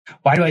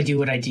Why do I do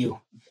what I do?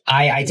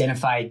 I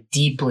identify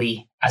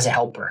deeply as a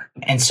helper.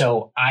 And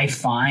so I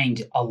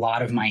find a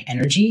lot of my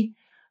energy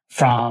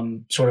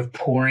from sort of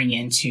pouring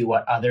into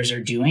what others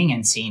are doing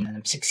and seeing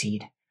them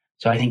succeed.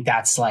 So I think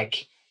that's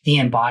like the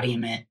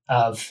embodiment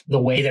of the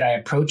way that I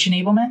approach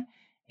enablement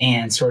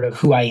and sort of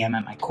who I am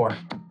at my core.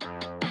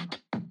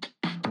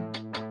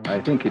 I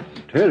think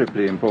it's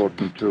terribly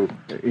important to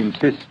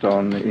insist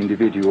on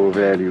individual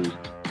values.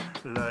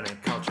 Learning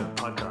Culture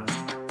Podcast.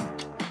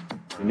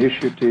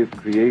 Initiative,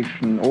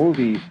 creation, all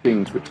these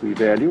things which we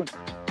value.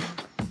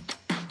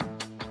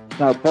 It's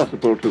now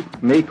possible to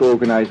make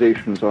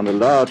organizations on a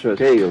larger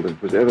scale than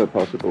was ever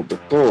possible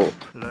before.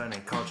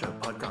 Learning Culture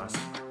Podcast.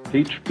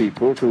 Teach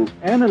people to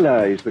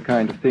analyze the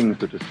kind of things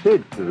that are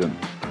said to them.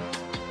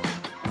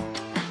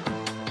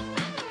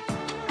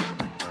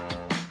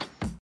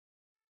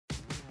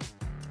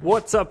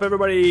 What's up,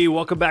 everybody?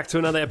 Welcome back to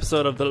another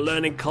episode of the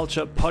Learning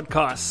Culture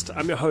Podcast.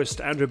 I'm your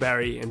host, Andrew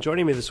Barry, and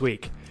joining me this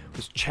week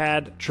was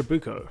Chad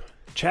Trabucco.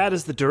 Chad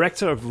is the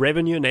Director of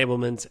Revenue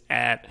Enablement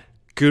at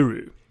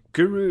Guru.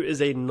 Guru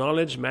is a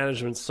knowledge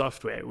management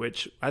software,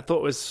 which I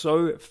thought was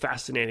so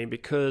fascinating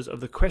because of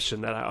the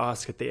question that I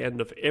ask at the end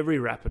of every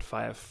Rapid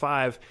Fire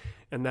 5,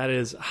 and that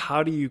is,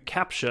 how do you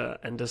capture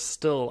and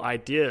distill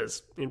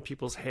ideas in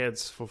people's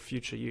heads for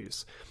future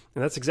use?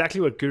 And that's exactly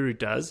what Guru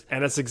does,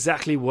 and that's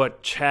exactly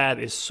what Chad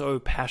is so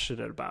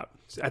passionate about.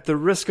 At the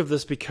risk of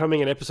this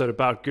becoming an episode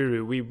about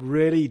Guru, we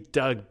really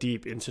dug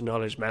deep into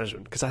knowledge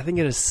management because I think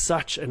it is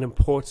such an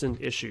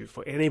important issue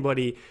for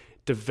anybody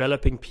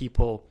developing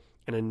people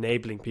and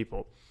enabling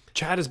people.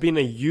 Chad has been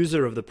a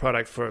user of the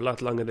product for a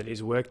lot longer than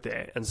he's worked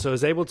there, and so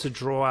is able to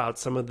draw out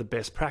some of the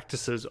best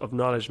practices of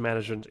knowledge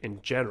management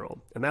in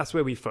general, and that's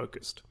where we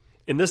focused.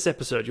 In this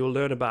episode, you'll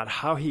learn about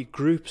how he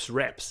groups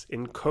reps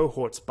in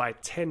cohorts by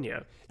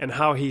tenure and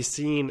how he's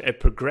seen a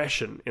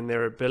progression in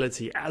their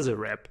ability as a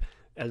rep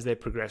as they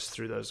progress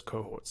through those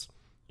cohorts.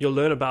 You'll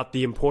learn about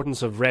the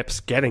importance of reps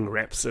getting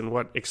reps and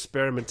what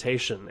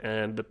experimentation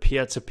and the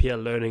peer-to-peer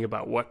learning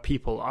about what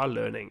people are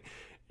learning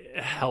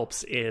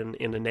helps in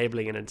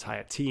enabling an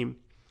entire team.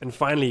 And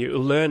finally,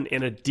 you'll learn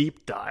in a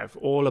deep dive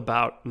all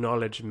about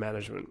knowledge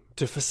management.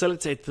 To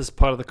facilitate this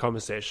part of the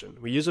conversation,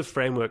 we use a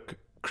framework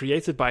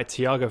created by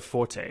Tiago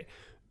Forte,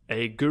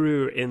 a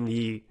guru in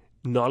the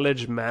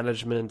knowledge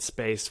management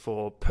space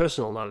for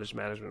personal knowledge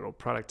management or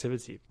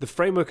productivity. The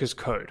framework is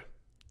code: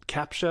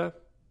 capture,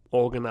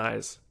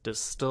 organize,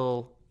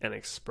 distill, and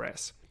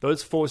express.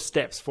 Those 4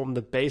 steps form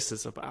the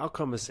basis of our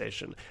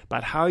conversation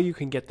about how you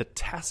can get the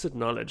tacit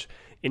knowledge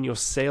in your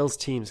sales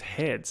team's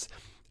heads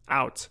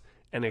out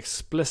and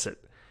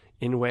explicit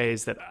in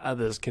ways that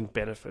others can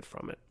benefit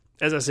from it.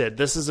 As I said,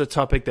 this is a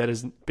topic that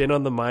has been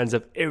on the minds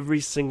of every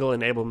single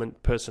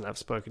enablement person I've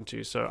spoken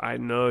to, so I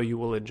know you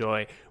will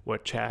enjoy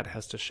what Chad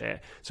has to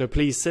share. So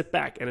please sit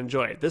back and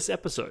enjoy this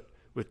episode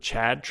with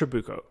Chad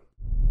Trabucco.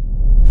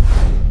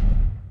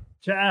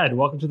 Chad,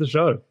 welcome to the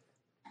show.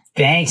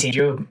 Thanks,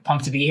 Andrew.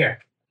 Pumped to be here.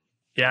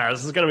 Yeah,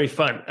 this is going to be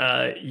fun.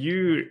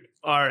 You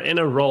are in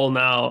a role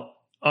now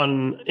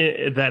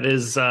that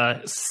is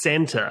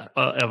center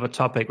of a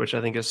topic which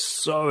I think is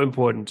so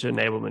important to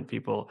enablement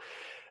people.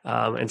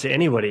 And to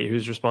anybody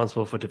who's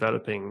responsible for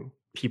developing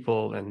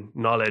people and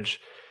knowledge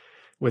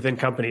within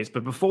companies.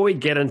 But before we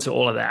get into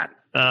all of that,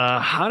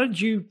 how did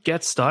you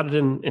get started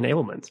in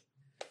enablement?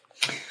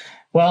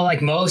 Well,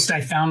 like most,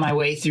 I found my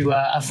way through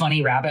a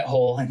funny rabbit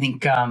hole. I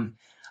think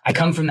I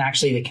come from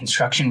actually the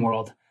construction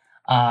world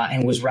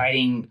and was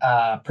writing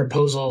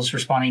proposals,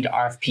 responding to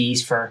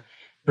RFPs for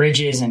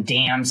bridges and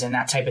dams and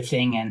that type of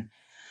thing. And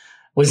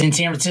was in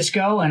San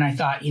Francisco, and I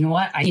thought, you know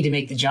what, I need to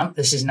make the jump.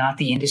 This is not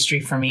the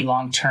industry for me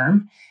long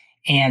term.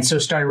 And so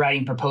started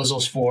writing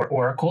proposals for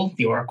Oracle,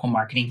 the Oracle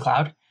Marketing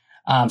Cloud.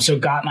 So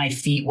got my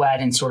feet wet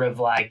in sort of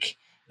like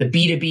the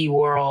B2B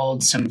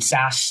world, some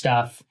SaaS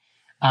stuff,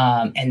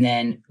 and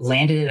then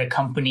landed at a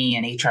company,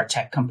 an HR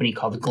tech company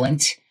called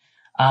Glint,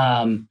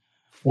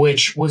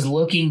 which was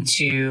looking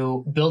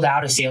to build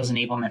out a sales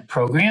enablement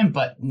program.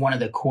 But one of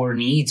the core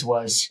needs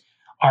was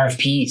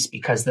RFPs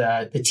because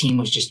the team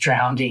was just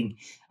drowning,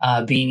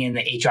 being in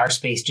the HR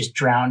space, just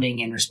drowning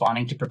in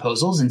responding to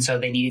proposals. And so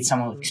they needed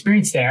someone with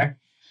experience there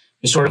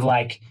to sort of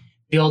like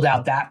build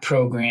out that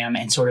program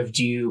and sort of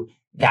do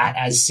that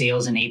as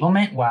sales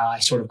enablement while I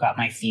sort of got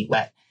my feet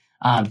wet,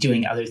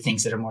 doing other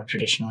things that are more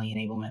traditionally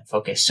enablement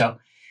focused. So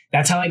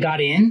that's how I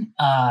got in,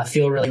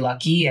 feel really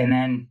lucky. And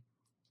then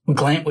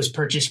Glint was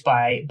purchased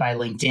by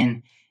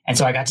LinkedIn. And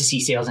so I got to see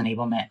sales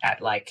enablement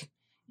at like,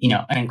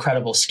 an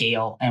incredible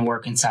scale and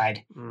work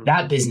inside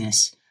that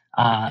business.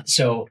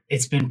 So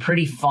it's been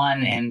pretty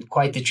fun and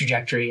quite the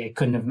trajectory. I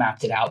couldn't have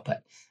mapped it out,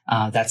 but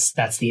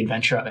that's the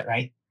adventure of it,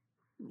 right?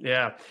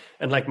 Yeah.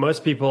 And like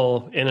most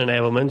people in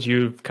enablement,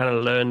 you've kind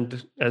of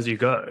learned as you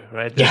go,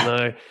 right? There's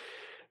no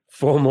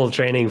formal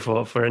training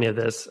for any of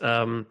this.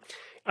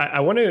 I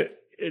want to,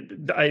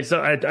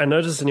 I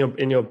noticed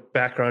in your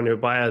background, your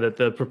bio, that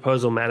the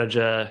proposal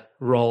manager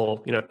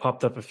role,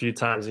 popped up a few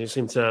times, and you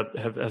seem to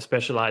have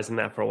specialized in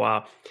that for a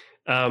while.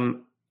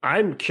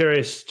 I'm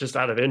curious just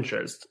out of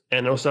interest,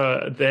 and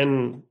also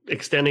then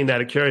extending that,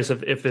 I'm curious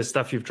if there's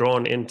stuff you've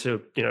drawn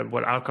into,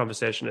 what our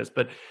conversation is,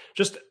 but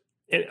just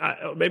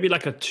maybe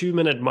like a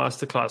 2-minute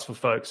masterclass for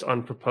folks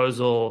on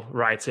proposal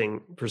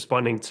writing,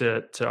 responding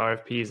to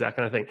RFPs, that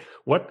kind of thing.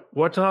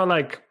 What are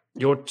like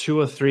your 2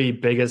 or 3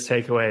 biggest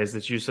takeaways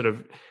that you sort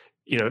of,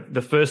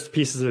 the first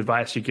pieces of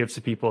advice you give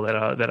to people that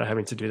are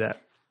having to do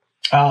that?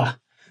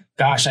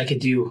 Gosh, I could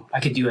do a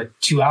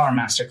 2-hour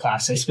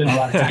masterclass. I spend a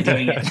lot of time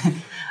doing it.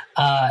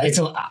 I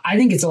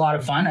think it's a lot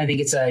of fun. I think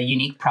it's a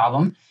unique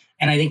problem.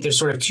 And I think there's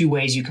sort of 2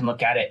 ways you can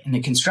look at it. In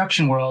the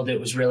construction world, it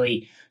was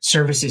really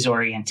services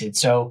oriented.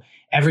 So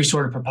every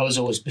sort of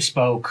proposal was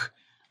bespoke.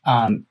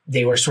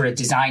 They were sort of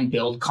design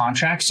build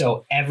contracts.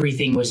 So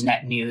everything was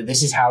net new.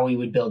 This is how we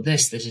would build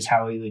this. This is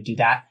how we would do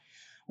that.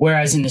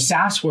 Whereas in the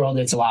SaaS world,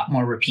 it's a lot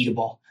more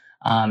repeatable.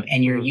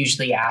 And you're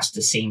usually asked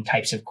the same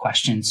types of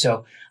questions.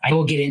 So I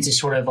will get into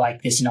sort of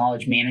like this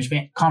knowledge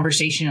management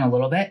conversation in a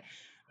little bit,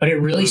 but it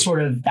really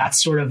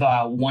that's sort of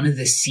one of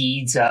the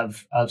seeds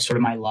of sort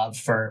of my love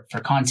for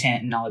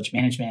content and knowledge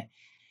management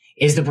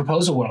is the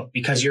proposal world,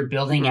 because you're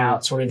building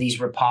out sort of these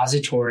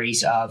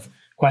repositories of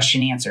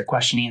question, answer,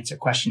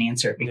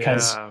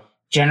 because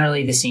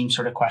generally the same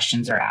sort of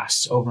questions are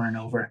asked over and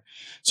over.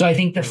 So I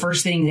think the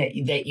first thing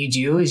that you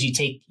do is you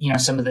take,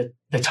 some of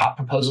the top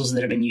proposals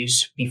that have been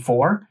used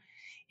before,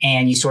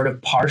 and you sort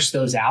of parse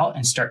those out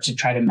and start to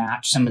try to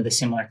match some of the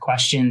similar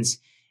questions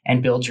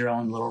and build your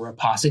own little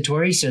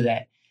repository so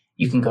that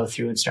you can go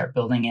through and start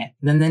building it.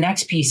 And then the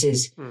next piece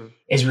is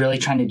really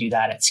trying to do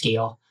that at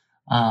scale.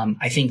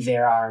 I think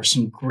there are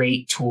some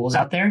great tools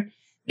out there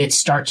that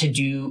start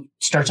to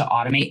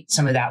automate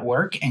some of that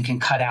work and can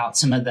cut out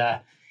some of the,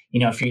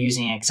 if you're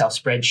using an Excel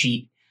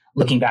spreadsheet,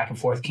 looking back and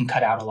forth can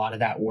cut out a lot of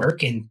that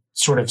work and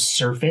sort of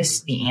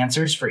surface the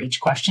answers for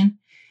each question.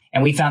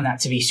 And we found that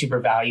to be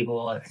super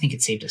valuable. I think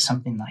it saved us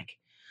something like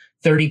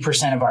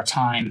 30% of our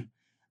time,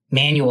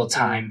 manual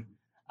time,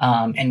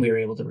 and we were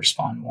able to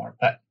respond more.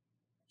 But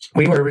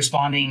we were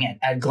responding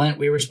at Glint,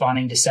 we were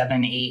responding to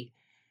 7-8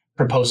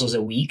 proposals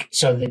a week.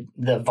 So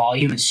the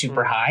volume is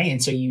super high.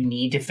 And so you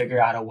need to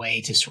figure out a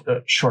way to sort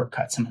of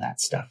shortcut some of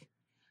that stuff.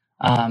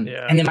 And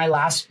then my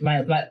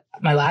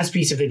last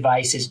piece of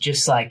advice is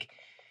just like,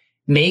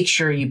 make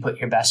sure you put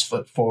your best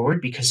foot forward,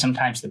 because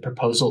sometimes the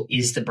proposal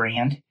is the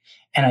brand.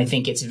 And I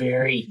think it's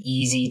very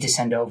easy to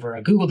send over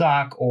a Google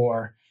Doc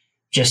or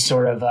just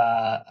sort of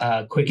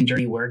a quick and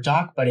dirty Word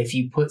doc. But if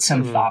you put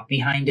some thought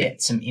behind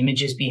it, some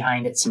images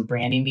behind it, some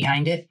branding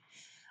behind it,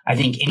 I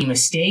think any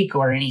mistake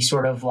or any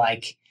sort of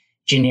like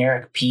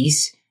generic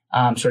piece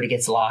sort of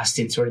gets lost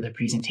in sort of the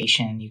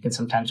presentation. You can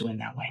sometimes win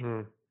that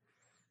way.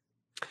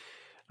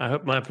 I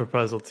hope my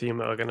proposal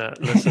team are going to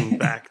listen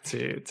back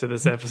to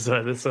this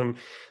episode. There's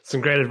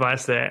some great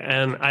advice there.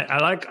 And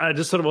I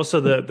just sort of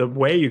also the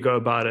way you go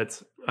about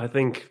it, I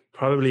think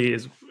probably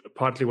is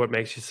partly what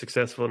makes you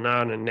successful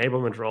now in an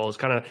enablement role, is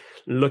kind of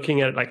looking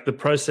at like the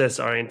process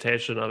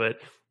orientation of it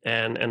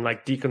and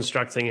like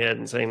deconstructing it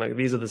and saying like,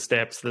 these are the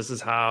steps, this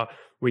is how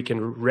we can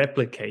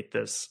replicate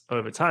this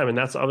over time. And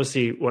that's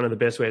obviously one of the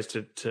best ways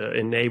to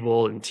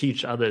enable and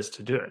teach others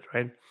to do it,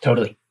 right?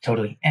 Totally.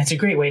 And it's a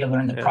great way to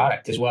learn the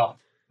product as well,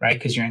 right?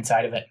 Because you're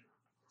inside of it.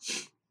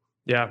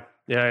 Yeah.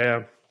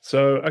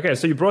 So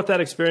you brought that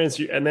experience,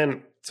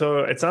 so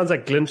it sounds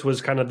like Glint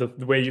was kind of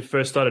the way you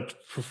first started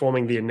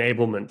performing the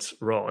enablement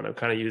role. And I'm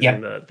kind of using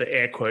the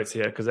air quotes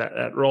here because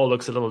that role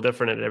looks a little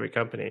different at every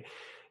company.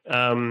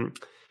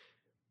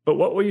 But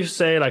what will you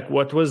say, like,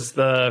 what was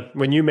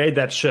when you made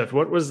that shift,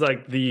 what was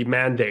like the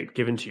mandate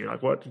given to you?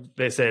 Like what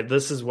they said,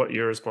 this is what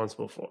you're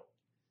responsible for.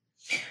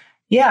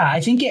 Yeah,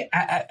 I think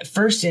at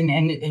first,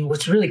 and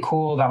what's really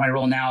cool about my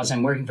role now is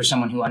I'm working for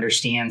someone who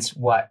understands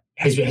what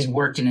has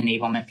worked in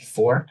enablement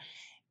before.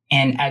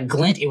 And at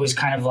Glint, it was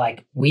kind of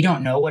like, we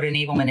don't know what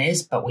enablement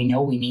is, but we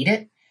know we need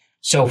it.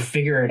 So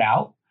figure it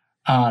out.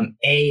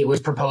 It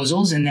was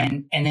proposals. And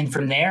then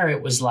from there,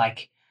 it was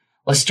like,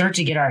 let's start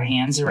to get our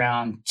hands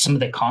around some of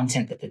the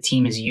content that the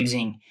team is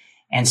using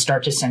and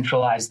start to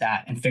centralize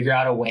that and figure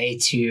out a way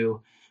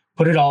to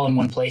put it all in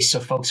one place so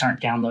folks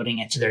aren't downloading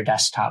it to their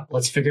desktop.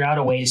 Let's figure out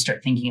a way to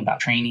start thinking about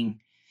training.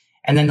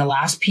 And then the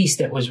last piece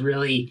that was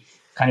really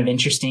kind of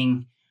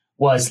interesting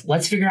was,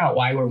 let's figure out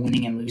why we're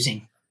winning and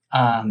losing.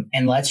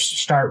 And let's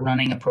start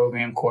running a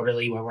program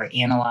quarterly where we're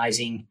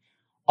analyzing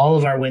all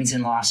of our wins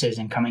and losses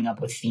and coming up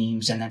with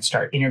themes, and then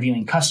start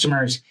interviewing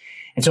customers.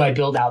 And so I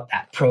built out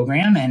that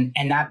program,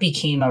 and that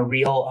became a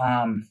real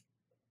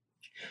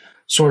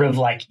sort of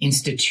like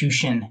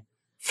institution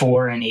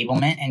for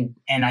enablement.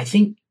 And I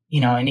think,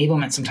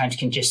 enablement sometimes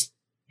can just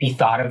be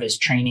thought of as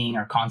training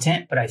or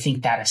content, but I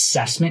think that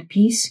assessment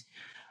piece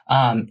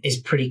is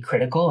pretty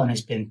critical and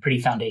has been pretty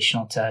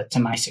foundational to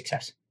my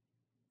success.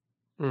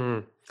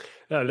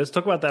 Let's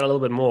talk about that a little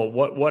bit more.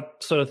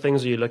 What sort of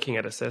things are you looking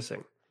at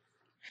assessing?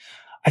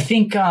 I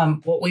think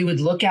what we would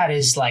look at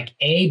is like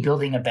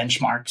building a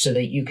benchmark so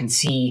that you can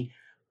see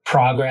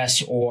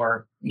progress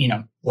or,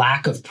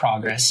 lack of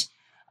progress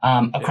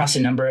across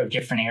a number of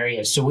different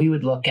areas. So we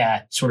would look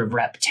at sort of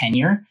rep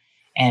tenure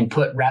and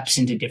put reps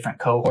into different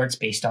cohorts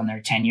based on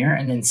their tenure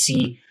and then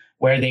see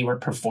where they were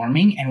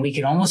performing. And we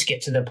could almost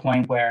get to the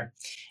point where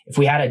if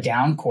we had a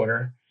down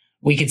quarter,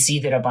 we could see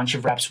that a bunch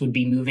of reps would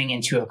be moving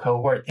into a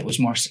cohort that was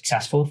more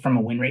successful from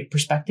a win rate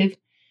perspective.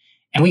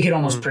 And we could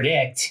almost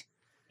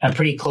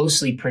pretty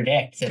closely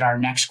predict that our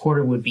next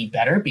quarter would be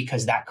better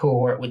because that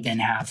cohort would then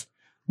have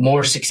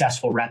more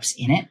successful reps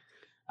in it.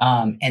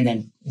 And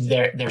then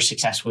their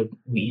success would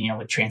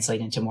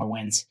translate into more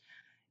wins.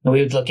 And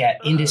we would look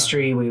at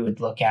industry, we would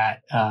look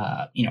at,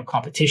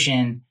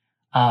 competition,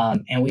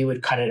 and we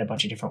would cut it a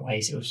bunch of different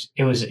ways.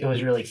 It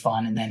was really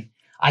fun. And then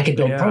I could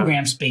build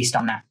programs based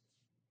on that.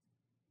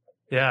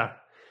 Yeah.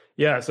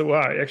 Yeah. So,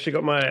 wow, I actually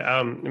got my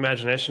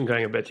imagination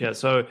going a bit here.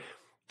 So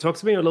talk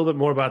to me a little bit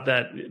more about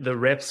that, the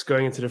reps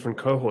going into different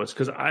cohorts,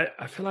 because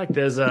I feel like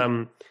there's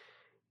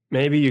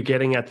maybe you're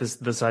getting at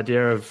this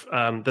idea of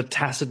the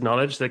tacit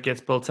knowledge that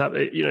gets built up.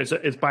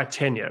 It's by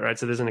tenure, right?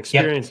 So there's an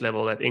experience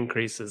level that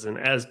increases. And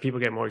as people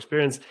get more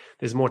experience,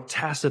 there's more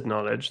tacit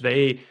knowledge.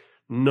 They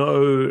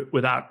know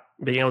without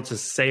being able to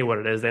say what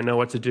it is, they know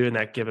what to do in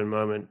that given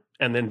moment.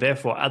 And then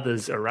therefore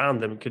others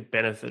around them could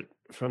benefit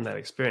from that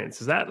experience.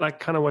 Is that like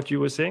kind of what you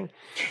were saying?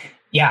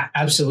 Yeah,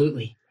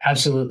 absolutely.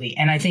 Absolutely.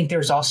 And I think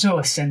there's also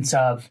a sense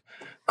of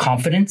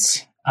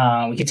confidence.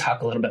 We could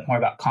talk a little bit more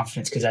about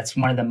confidence because that's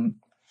one of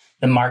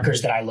the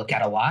markers that I look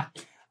at a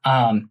lot.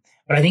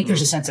 But I think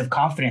there's a sense of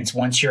confidence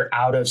once you're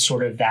out of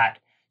sort of that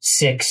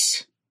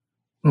 6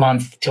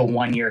 month to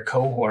 1 year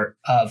cohort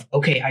of,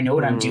 okay, I know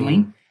what I'm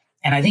doing.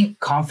 And I think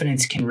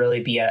confidence can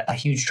really be a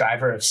huge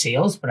driver of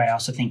sales, but I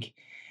also think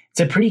it's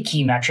a pretty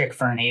key metric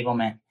for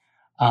enablement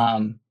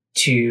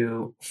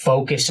to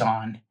focus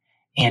on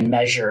and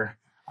measure.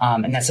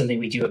 And that's something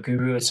we do at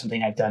Guru. It's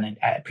something I've done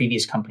at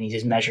previous companies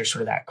is measure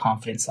sort of that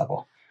confidence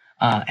level.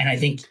 And I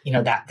think,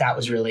 that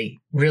was really,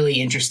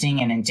 really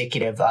interesting and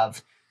indicative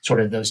of sort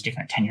of those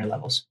different tenure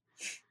levels.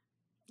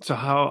 So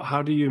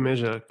how do you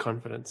measure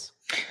confidence?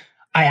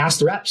 I ask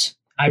the reps.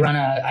 I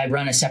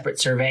run a separate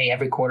survey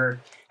every quarter.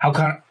 How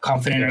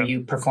confident are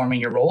you performing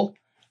your role?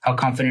 How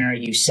confident are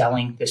you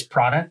selling this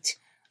product?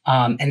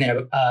 And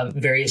then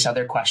various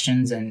other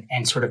questions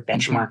and sort of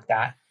benchmark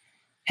that.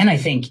 And I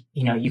think,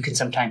 you can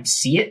sometimes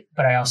see it,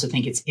 but I also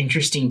think it's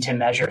interesting to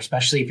measure,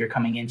 especially if you're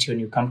coming into a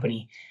new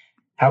company,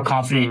 how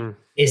confident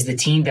is the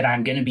team that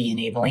I'm going to be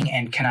enabling?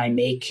 And can I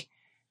make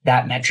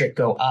that metric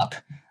go up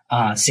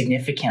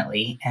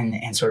significantly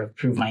and sort of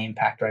prove my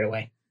impact right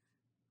away?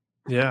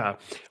 Yeah.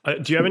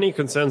 Do you have any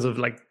concerns of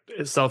like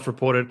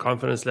self-reported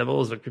confidence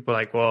levels? Like people are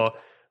like, well,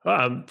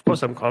 of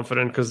course I'm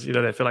confident because,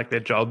 they feel like their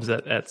job's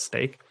at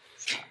stake.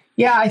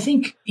 Yeah, I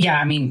think,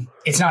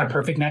 it's not a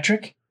perfect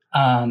metric.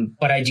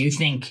 But I do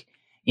think,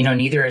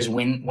 neither is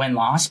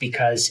win-loss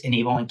because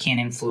enablement can't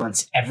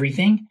influence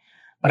everything.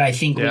 But I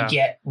think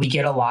we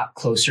get a lot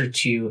closer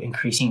to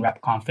increasing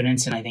rep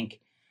confidence. And I think,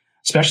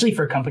 especially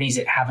for companies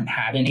that haven't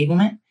had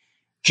enablement,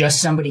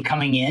 just somebody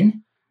coming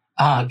in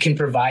can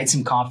provide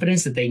some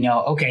confidence that they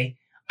know, okay,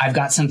 I've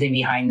got something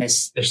behind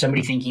this. There's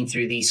somebody thinking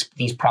through these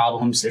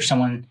problems. There's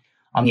someone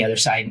on the other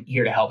side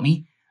here to help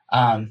me.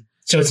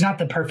 So it's not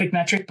the perfect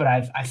metric, but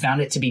I've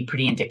found it to be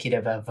pretty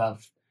indicative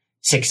of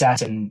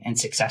success and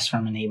success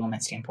from an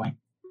enablement standpoint.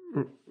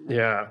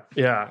 Yeah.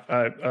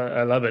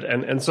 I love it.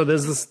 And so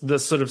there's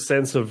this sort of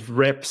sense of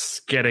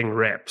reps getting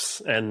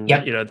reps and,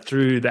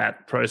 through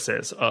that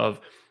process of,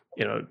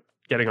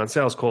 getting on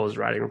sales calls,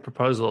 writing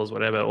proposals,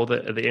 whatever, all the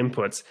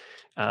inputs,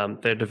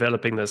 they're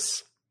developing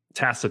this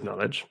tacit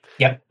knowledge.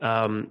 Yep.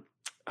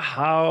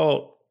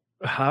 How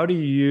do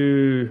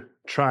you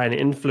try and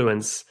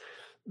influence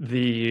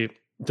the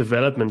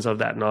developments of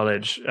that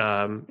knowledge,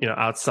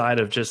 outside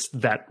of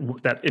just that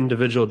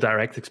individual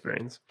direct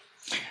experience?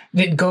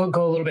 Go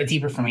a little bit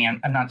deeper for me.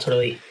 I'm not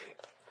totally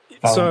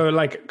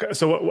following.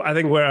 So I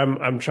think where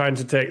I'm trying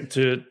to take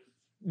to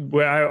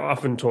where I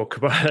often talk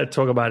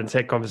about in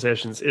tech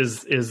conversations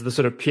is the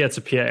sort of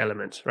peer-to-peer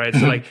element, right?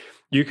 So like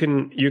you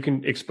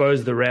can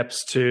expose the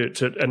reps to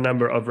a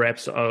number of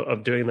reps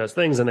of doing those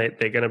things, and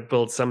they're going to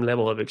build some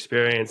level of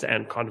experience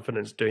and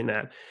confidence doing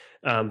that.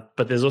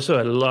 But there's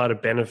also a lot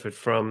of benefit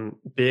from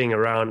being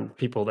around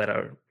people that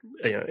are,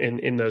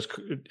 in those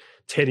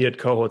tenured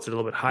cohorts a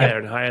little bit higher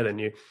and higher than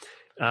you.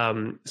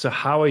 So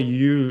how are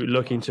you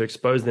looking to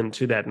expose them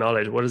to that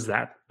knowledge? What does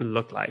that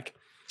look like?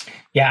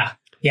 Yeah.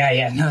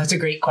 No, that's a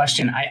great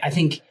question. I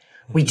think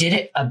we did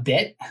it a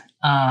bit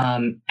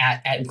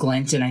at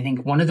Glint. And I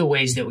think one of the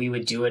ways that we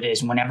would do it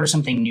is whenever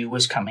something new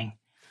was coming,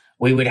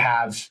 we would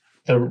have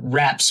the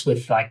reps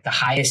with like the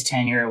highest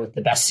tenure with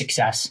the best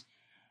success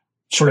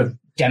sort of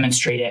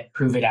demonstrate it,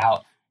 prove it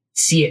out,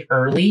 see it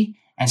early,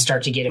 and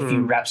start to get a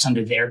few reps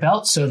under their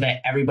belt so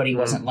that everybody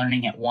wasn't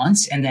learning at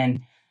once. And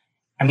then,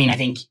 I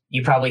think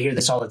you probably hear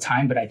this all the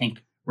time, but I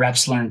think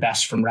reps learn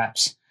best from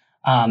reps.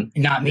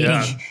 Not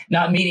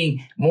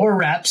meaning more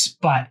reps,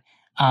 but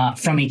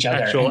from each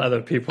other. Actual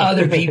other people. So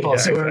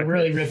exactly. We're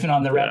really riffing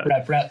on the rep.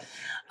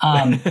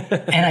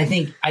 And I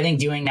think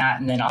doing that,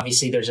 and then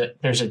obviously there's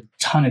a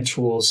ton of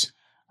tools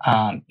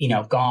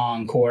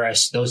Gong,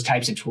 Chorus, those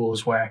types of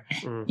tools where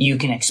you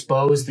can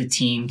expose the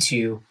team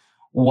to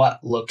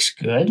what looks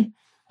good,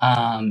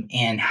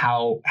 and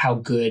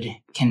how good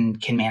can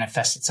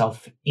manifest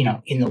itself,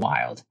 in the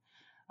wild.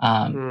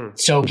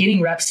 So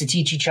getting reps to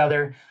teach each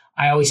other.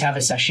 I always have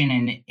a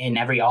session in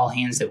every all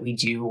hands that we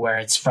do where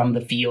it's from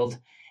the field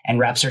and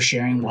reps are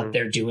sharing what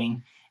they're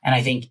doing. And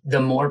I think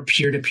the more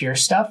peer-to-peer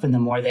stuff and the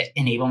more that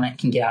enablement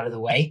can get out of the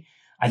way,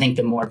 I think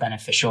the more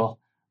beneficial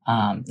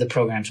the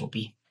programs will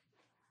be.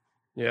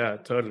 Yeah,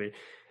 totally.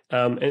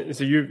 And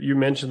so you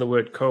mentioned the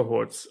word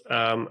cohorts.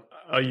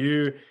 Are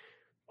you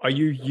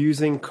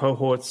using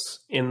cohorts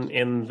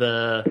in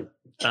the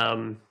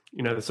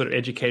the sort of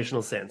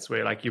educational sense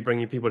where like you're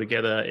bringing people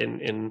together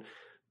in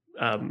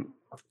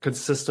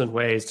consistent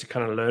ways to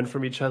kind of learn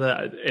from each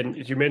other?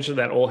 And you mentioned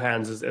that all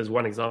hands as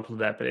one example of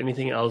that, but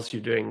anything else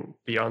you're doing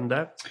beyond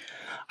that?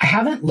 I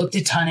haven't looked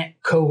a ton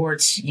at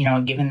cohorts,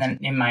 given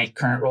that in my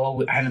current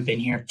role, I haven't been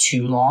here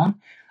too long.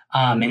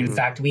 And in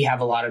fact, we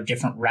have a lot of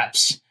different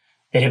reps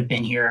that have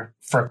been here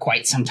for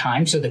quite some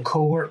time. So the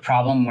cohort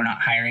problem, we're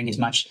not hiring as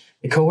much.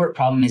 The cohort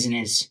problem isn't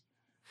as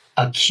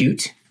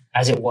acute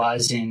as it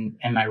was in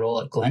my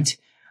role at Glint.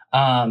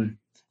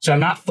 So I'm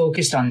not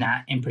focused on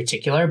that in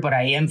particular, but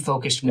I am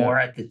focused more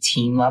at the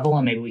team level,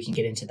 and maybe we can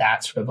get into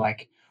that sort of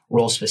like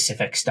role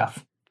specific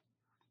stuff.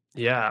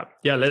 Yeah.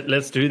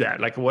 Let's do that.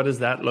 Like, what does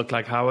that look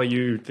like? How are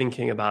you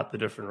thinking about the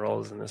different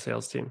roles in the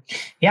sales team?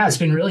 Yeah, it's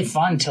been really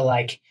fun to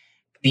like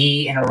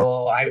be in a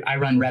role. I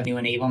run revenue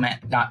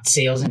enablement, not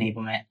sales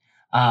enablement,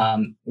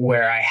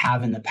 where I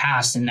have in the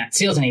past. And that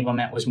sales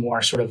enablement was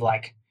more sort of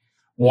like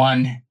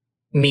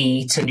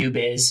me to new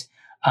biz.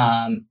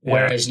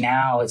 Whereas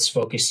now it's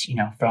focused,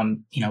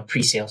 from,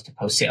 pre-sales to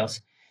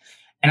post-sales.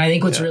 And I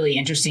think what's really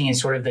interesting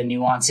is sort of the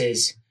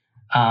nuances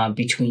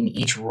between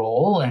each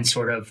role and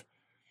sort of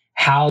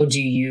how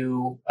do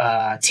you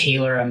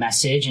tailor a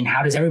message and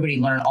how does everybody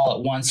learn all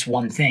at once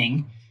one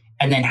thing?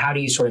 And then how do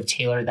you sort of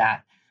tailor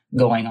that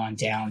going on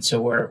down? So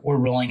we're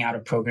rolling out a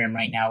program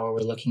right now where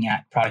we're looking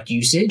at product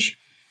usage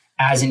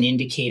as an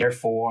indicator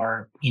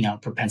for,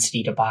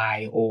 propensity to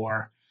buy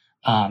or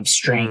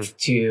strength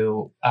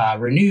to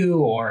renew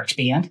or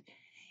expand.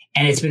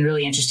 And it's been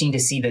really interesting to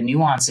see the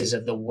nuances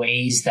of the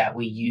ways that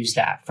we use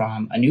that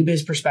from a new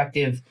biz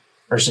perspective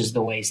versus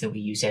the ways that we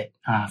use it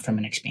from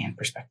an expand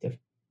perspective.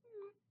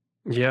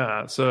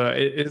 Yeah. So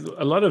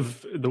a lot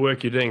of the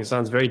work you're doing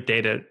sounds very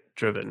data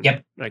driven.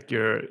 Yep. Like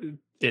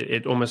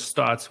it almost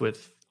starts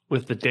with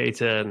the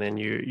data, and then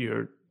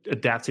you're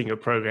adapting your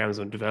programs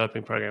and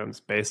developing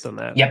programs based on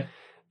that. Yep.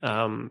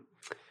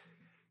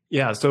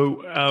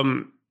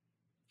 So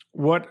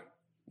what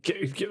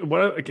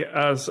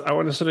I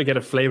want to sort of get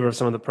a flavor of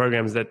some of the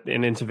programs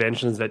and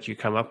interventions that you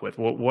come up with.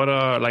 What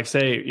are, like,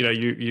 say,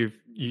 you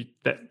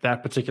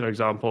that particular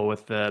example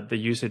with the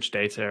usage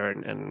data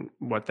and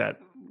what that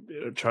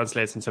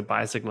translates into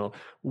buy signal.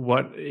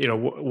 What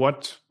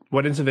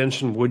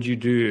intervention would you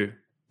do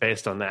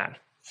based on that?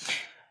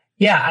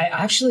 Yeah,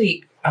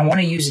 I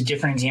want to use a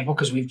different example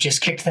because we've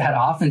just kicked that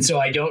off. And so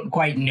I don't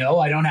quite know.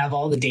 I don't have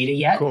all the data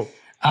yet. Cool.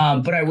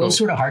 But I will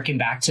sort of harken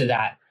back to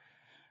that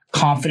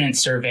confidence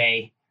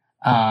survey.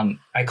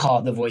 I call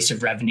it the voice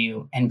of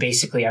revenue. And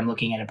basically I'm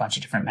looking at a bunch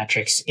of different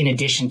metrics in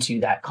addition to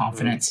that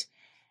confidence.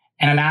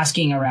 And I'm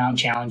asking around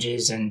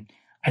challenges. And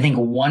I think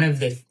one of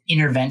the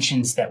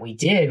interventions that we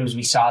did was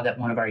we saw that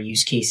one of our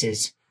use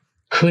cases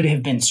could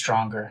have been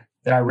stronger,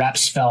 that our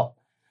reps felt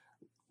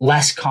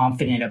less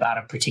confident about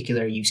a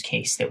particular use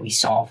case that we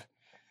solve.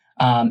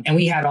 And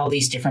we had all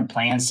these different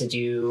plans to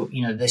do,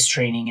 this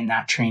training and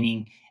that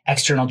training,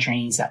 external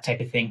trainings, that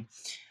type of thing.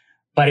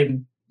 But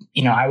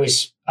I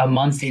was a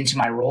month into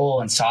my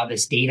role and saw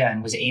this data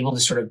and was able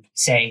to sort of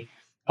say,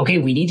 okay,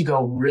 we need to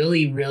go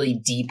really, really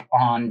deep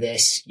on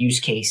this use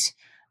case,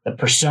 the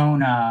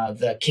persona,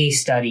 the case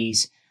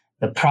studies,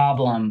 the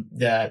problem,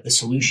 the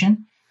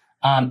solution.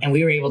 And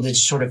we were able to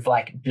just sort of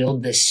like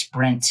build this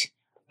sprint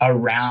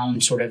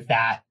around sort of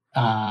that,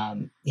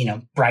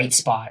 bright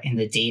spot in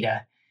the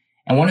data.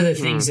 And one of the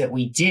things that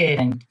we did,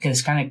 and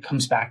this kind of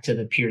comes back to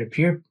the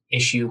peer-to-peer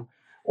issue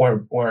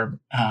or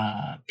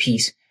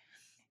piece,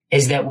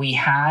 is that we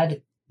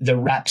had the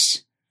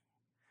reps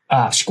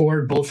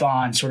scored both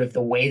on sort of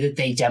the way that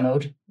they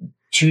demoed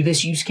to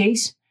this use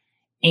case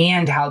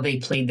and how they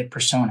played the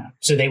persona.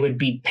 So they would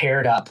be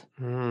paired up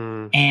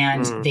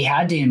and they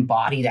had to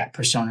embody that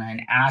persona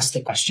and ask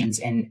the questions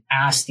and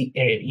ask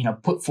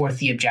put forth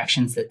the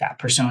objections that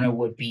persona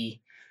would be,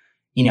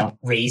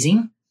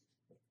 raising.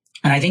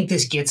 And I think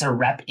this gets a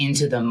rep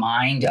into the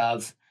mind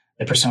of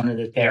the persona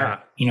that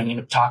they're,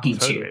 talking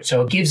to.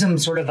 So it gives them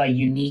sort of a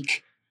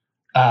unique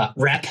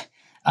rep,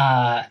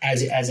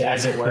 as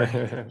it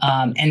were.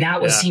 And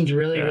that seemed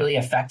really, really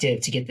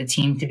effective to get the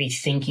team to be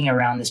thinking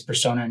around this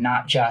persona,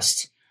 not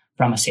just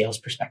from a sales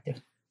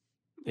perspective.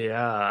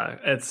 Yeah,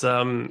 it's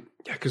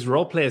because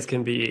role players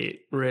can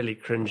be really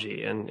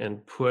cringy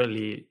and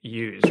poorly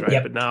used, right?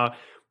 Yep. But now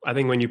I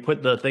think when you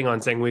put the thing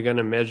on saying we're going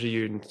to measure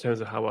you in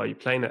terms of how well you're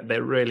playing that, they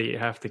really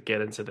have to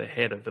get into the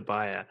head of the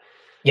buyer.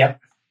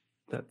 Yep.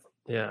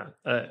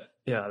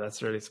 Yeah,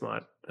 that's really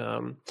smart.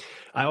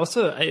 I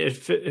also,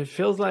 it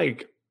feels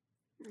like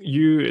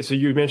you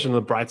mentioned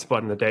the bright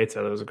spot in the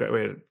data. That was a great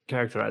way to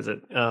characterize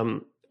it.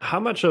 How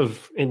much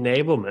of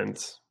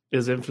enablement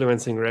is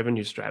influencing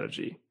revenue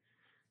strategy,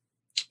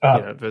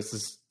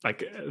 versus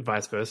like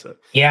vice versa?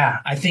 Yeah,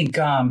 I think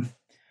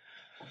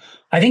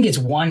it's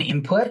one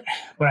input,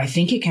 but I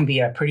think it can be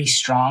a pretty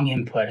strong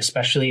input,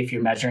 especially if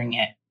you're measuring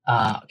it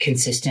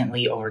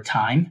consistently over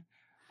time.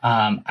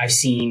 I've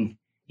seen,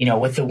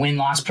 with the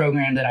win-loss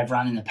program that I've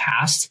run in the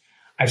past,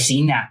 I've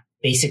seen that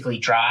basically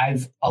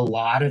drive a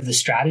lot of the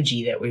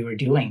strategy that we were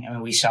doing. I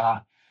mean, we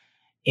saw,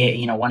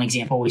 one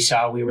example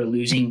we were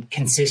losing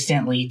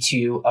consistently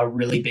to a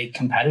really big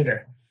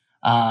competitor.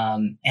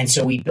 And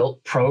so we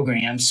built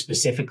programs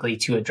specifically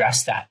to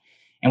address that.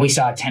 And we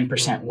saw a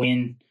 10%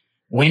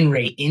 win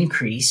rate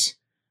increase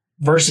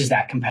versus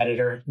that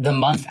competitor the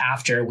month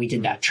after we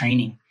did that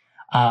training.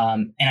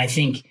 And I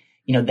think,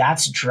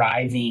 that's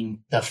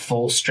driving the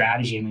full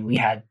strategy. I mean, we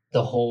had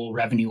the whole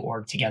revenue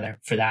org together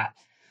for that.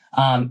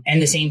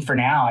 And the same for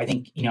now. I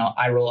think,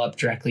 I roll up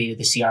directly to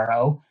the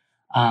CRO.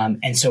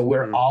 And so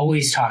we're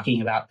always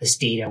talking about this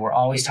data. We're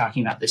always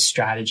talking about this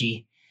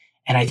strategy.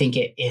 And I think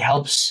it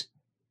helps.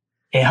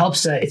 It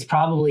helps. It's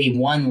probably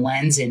one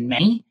lens in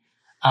many,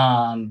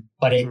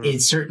 but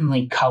it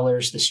certainly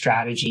colors the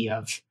strategy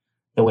of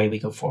the way we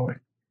go forward.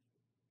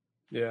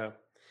 Yeah.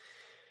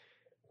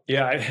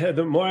 Yeah.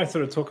 The more I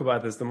sort of talk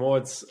about this, the more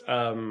it's,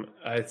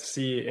 I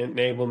see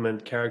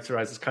enablement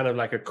characterized as kind of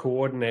like a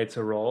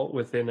coordinator role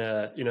within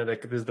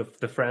there's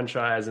the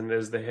franchise and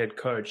there's the head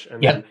coach,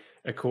 and then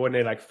a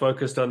coordinator like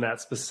focused on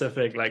that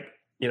specific,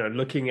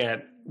 looking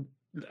at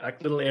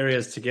like little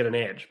areas to get an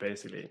edge,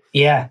 basically.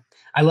 Yeah.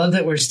 I love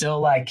that we're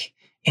still like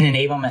in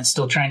enablement,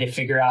 still trying to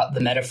figure out the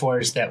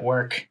metaphors that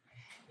work,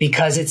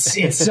 because it's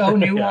so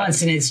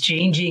nuanced and it's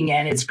changing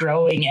and it's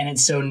growing and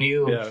it's so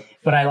new. Yeah.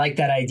 But I like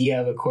that idea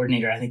of a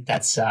coordinator. I think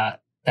that's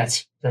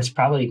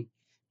probably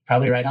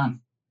right on.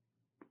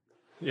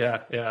 Yeah.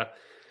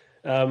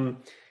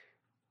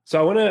 So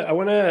I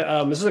want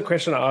to. This is a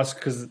question I ask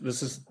because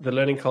this is the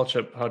Learning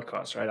Culture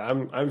podcast, right?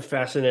 I'm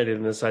fascinated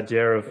in this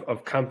idea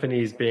of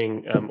companies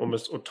being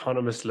almost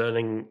autonomous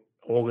learning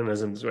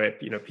organisms, where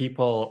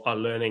people are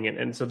learning,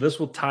 and so this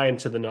will tie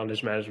into the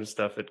knowledge management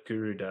stuff that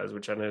Guru does,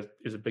 which I know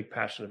is a big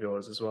passion of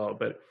yours as well.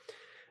 But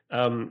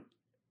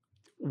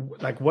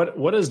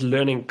what does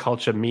learning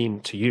culture mean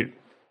to you?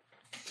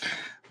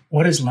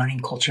 What does learning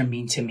culture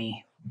mean to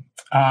me?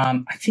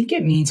 I think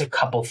it means a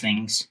couple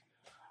things.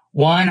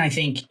 One, I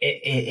think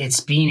it's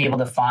being able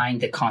to find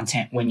the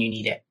content when you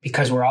need it,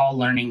 because we're all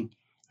learning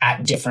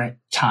at different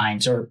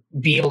times, or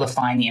be able to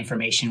find the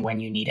information when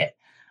you need it.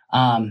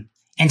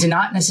 And to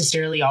not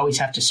necessarily always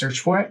have to search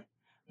for it,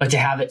 but to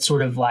have it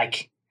sort of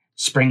like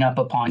spring up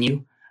upon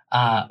you,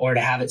 or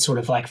to have it sort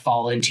of like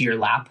fall into your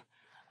lap.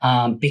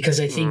 Because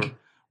I think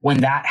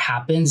when that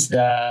happens,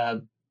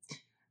 the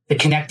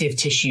connective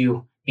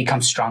tissue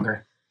becomes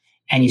stronger,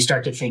 and you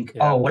start to think,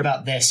 oh, what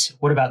about this?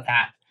 What about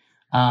that?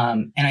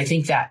 And I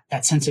think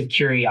that sense of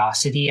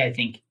curiosity, I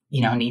think,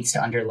 needs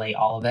to underlay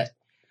all of it.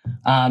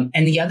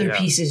 And the other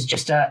piece is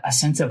just a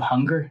sense of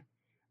hunger.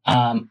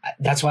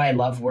 That's why I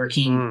love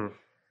working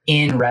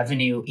in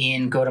revenue,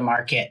 in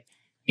go-to-market,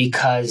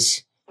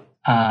 because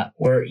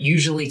we're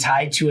usually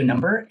tied to a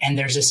number, and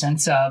there's a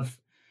sense of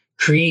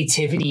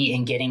creativity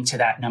in getting to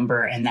that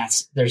number, and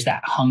there's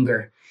that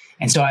hunger.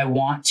 And so I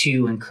want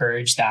to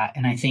encourage that.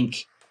 And I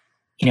think,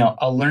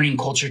 a learning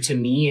culture to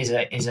me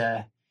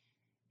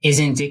is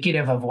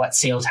indicative of what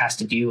sales has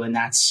to do, and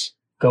that's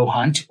go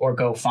hunt or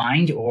go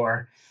find,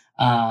 or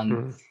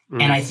and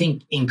I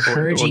think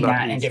encouraging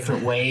that in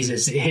different ways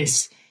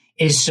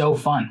is so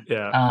fun.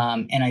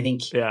 And I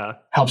think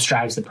helps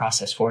drives the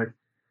process forward.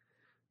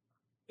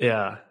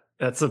 Yeah,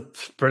 that's a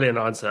brilliant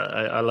answer.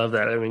 I love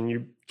that. I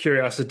mean,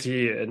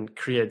 curiosity and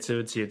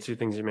creativity are two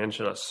things you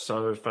mentioned are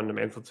so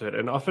fundamental to it,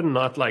 and often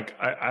not like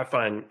I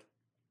find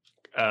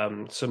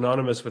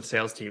synonymous with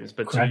sales teams,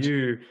 but Correct. To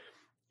you,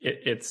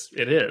 it is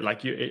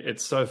like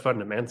it's so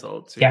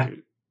fundamental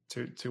to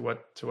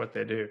what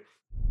they do.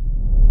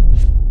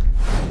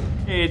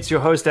 Hey, it's your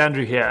host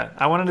Andrew here.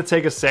 I wanted to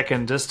take a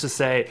second just to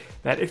say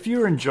that if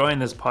you're enjoying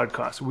this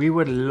podcast, we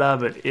would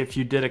love it if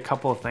you did a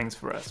couple of things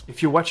for us.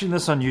 If you're watching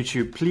this on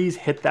YouTube, please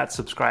hit that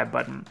subscribe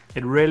button.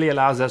 It really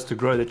allows us to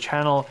grow the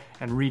channel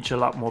and reach a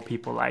lot more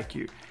people like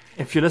you.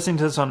 If you're listening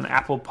to this on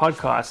Apple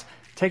Podcasts,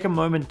 take a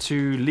moment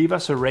to leave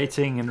us a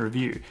rating and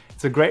review.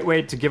 It's a great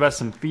way to give us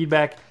some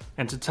feedback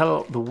and to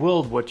tell the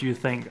world what you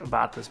think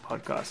about this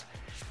podcast.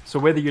 So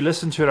whether you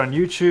listen to it on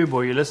YouTube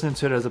or you listen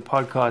to it as a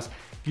podcast,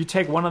 if you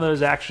take one of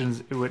those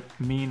actions, it would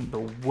mean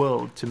the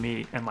world to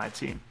me and my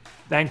team.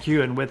 Thank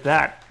you. And with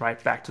that,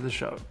 right back to the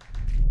show.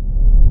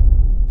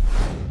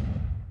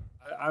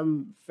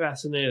 I'm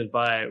fascinated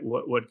by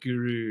what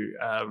Guru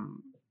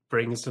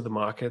brings to the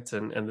market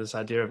and this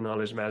idea of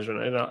knowledge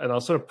management. And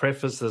I'll sort of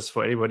preface this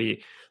for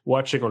anybody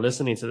watching or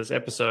listening to this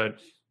episode,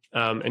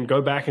 and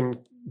go back and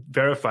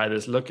verify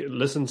this.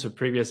 Listen to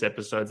previous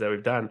episodes that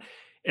we've done.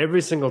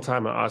 every single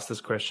time I ask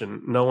this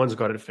question, no one's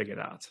got it figured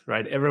out,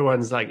 right?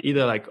 Everyone's like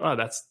either like, oh,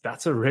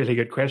 that's a really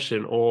good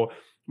question, or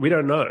we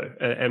don't know.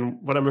 And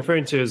what I'm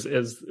referring to is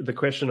the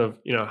question of,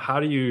 how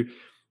do you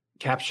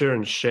capture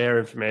and share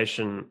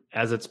information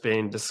as it's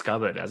being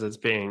discovered, as it's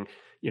being,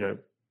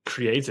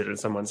 created in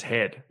someone's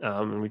head.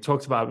 And we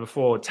talked about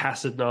before,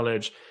 tacit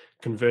knowledge,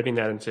 converting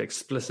that into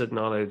explicit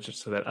knowledge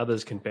so that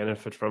others can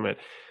benefit from it.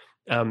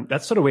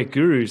 That's sort of where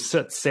Guru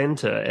sits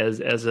center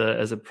as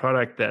a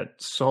product that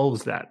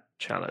solves that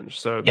challenge.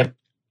 So, yep.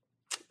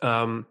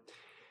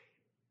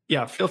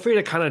 Feel free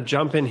to kind of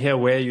jump in here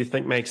where you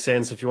think makes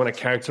sense. If you want to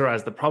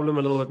characterize the problem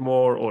a little bit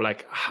more, or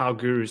like how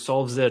Guru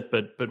solves it,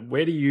 but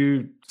where do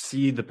you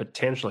see the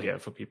potential here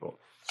for people?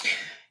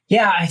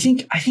 Yeah, I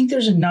think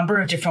there's a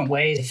number of different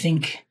ways. I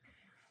think,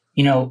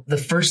 the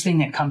first thing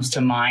that comes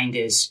to mind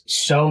is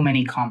so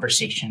many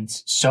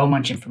conversations, so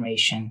much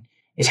information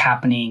is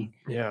happening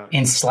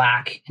in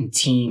Slack and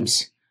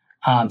Teams.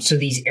 So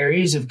these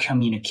areas of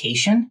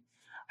communication,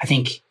 I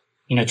think,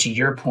 to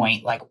your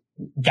point, like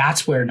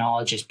that's where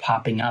knowledge is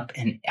popping up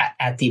and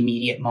at the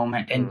immediate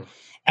moment. And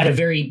at a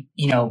very,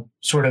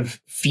 sort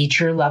of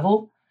feature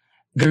level,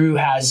 Guru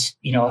has,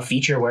 a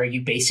feature where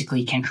you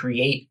basically can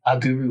create a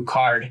Guru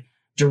card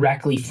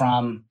directly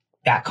from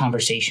that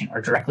conversation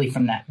or directly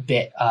from that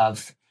bit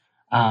of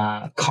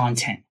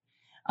content.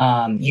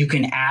 You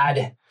can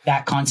add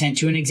that content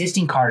to an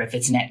existing card if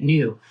it's net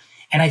new.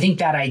 And I think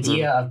that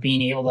idea of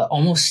being able to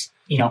almost,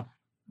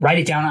 write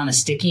it down on a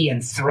sticky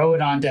and throw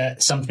it onto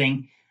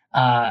something,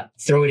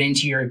 throw it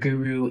into your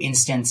Guru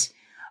instance,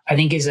 I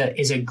think is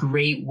a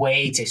great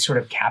way to sort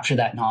of capture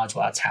that knowledge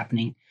while it's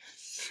happening.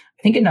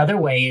 I think another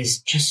way is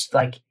just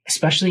like,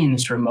 especially in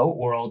this remote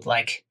world,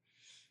 like,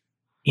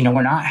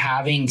 we're not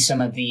having some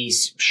of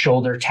these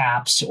shoulder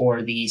taps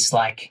or these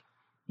like,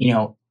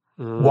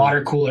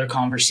 water cooler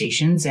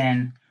conversations.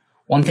 And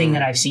one thing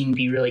that I've seen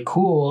be really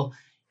cool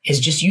is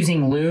just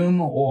using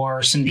Loom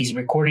or some of these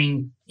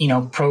recording,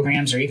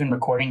 programs, or even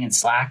recording in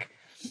Slack.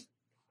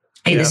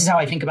 Hey, this is how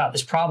I think about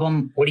this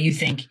problem. What do you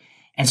think?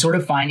 And sort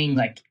of finding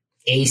like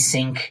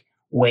async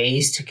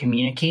ways to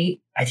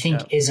communicate, I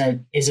think is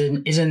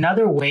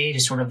another way to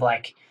sort of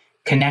like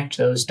connect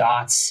those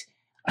dots,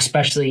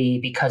 especially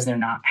because they're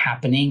not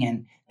happening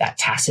and that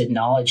tacit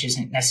knowledge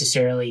isn't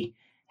necessarily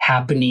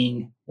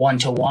happening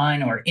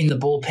one-to-one or in the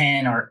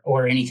bullpen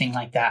or anything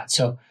like that.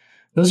 So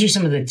those are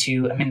some of the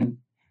two. I mean,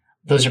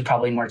 those are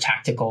probably more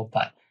tactical,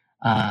 but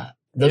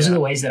those are the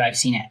ways that I've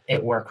seen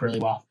it work really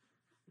well.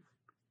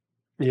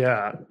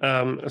 Yeah.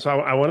 So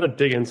I want to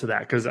dig into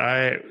that because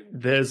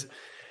there's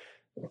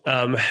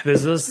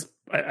this,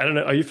 I don't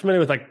know, are you familiar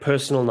with like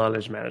personal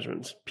knowledge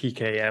management,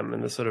 PKM,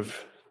 and the sort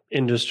of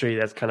industry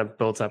that's kind of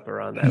built up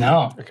around that?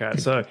 No. Okay.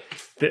 So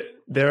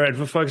there are,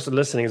 for folks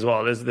listening as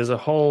well, there's a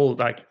whole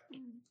like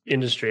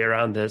industry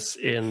around this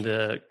in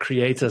the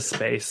creator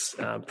space.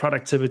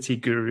 Productivity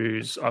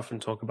gurus often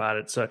talk about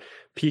it. So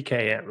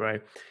PKM,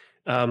 right?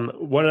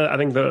 I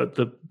think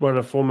one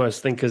of the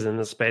foremost thinkers in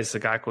the space is a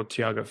guy called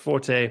Tiago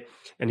Forte,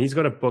 and he's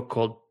got a book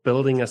called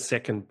Building a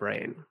Second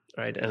Brain,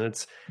 right? And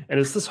it's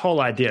this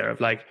whole idea of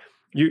like,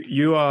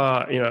 you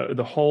are,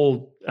 the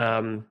whole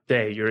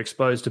day you're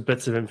exposed to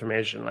bits of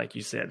information, like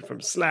you said, from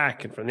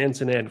Slack and from the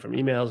internet and from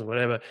emails and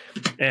whatever,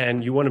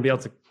 and you want to be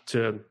able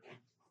to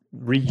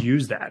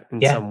reuse that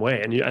in some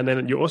way. And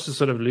then you also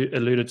sort of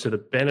alluded to the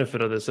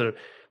benefit of the sort of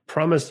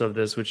promise of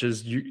this, which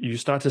is you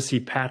start to see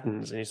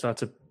patterns and you start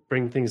to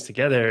bring things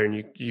together,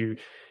 and you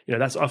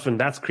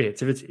that's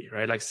creativity,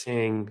 right? Like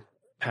seeing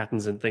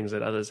patterns in things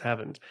that others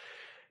haven't.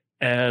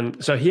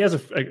 And so he has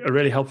a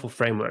really helpful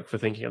framework for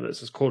thinking of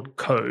this. It's called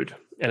CODE,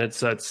 and it's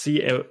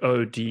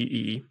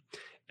CODE,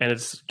 and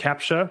it's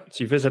capture.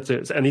 So you first have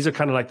to, and these are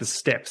kind of like the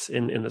steps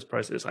in this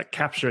process, like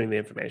capturing the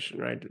information,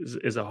 right?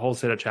 Is a whole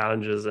set of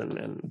challenges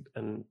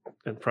and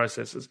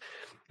processes.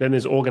 Then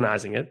there's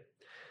organizing it.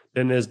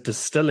 Then there's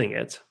distilling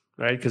it,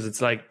 right? Because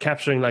it's like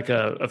capturing like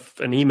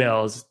an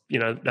email is,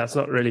 that's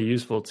not really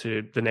useful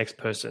to the next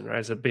person,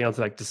 right? So being able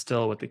to like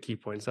distill what the key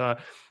points are.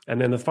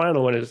 And then the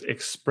final one is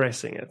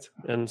expressing it.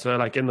 And so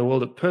like in the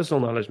world of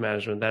personal knowledge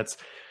management, that's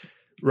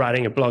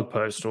writing a blog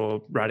post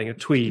or writing a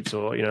tweet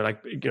or,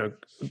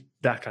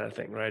 that kind of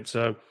thing, right?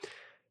 So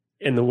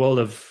in the world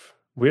of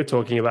we're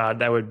talking about,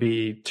 that would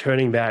be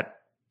turning that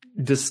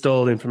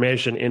distilled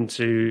information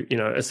into,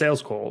 a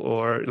sales call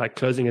or like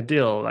closing a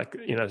deal, like,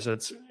 so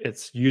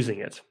it's using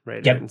it,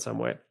 right? Yep. In some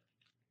way.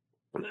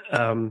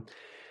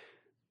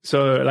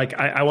 So like,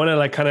 I want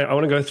to I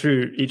want to go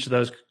through each of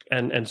those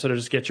and sort of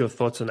just get your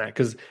thoughts on that.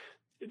 Because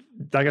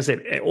like I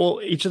said,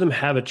 each of them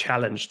have a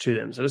challenge to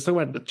them. So let's talk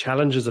about the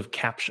challenges of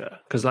capture.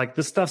 Because like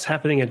this stuff's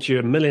happening at you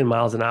a million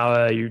miles an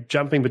hour. You're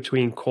jumping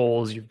between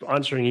calls. You're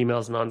answering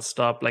emails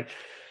nonstop. Like,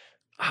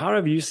 how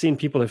have you seen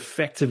people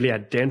effectively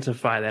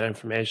identify that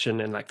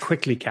information and like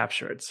quickly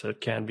capture it so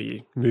it can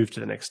be moved to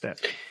the next step?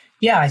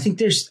 Yeah, I think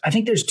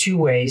there's two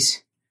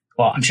ways.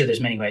 Well, I'm sure there's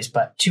many ways,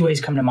 but two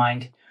ways come to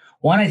mind.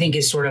 One, I think,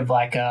 is sort of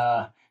like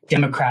a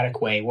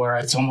democratic way where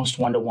it's almost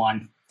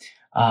one-to-one.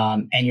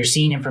 And you're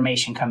seeing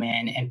information come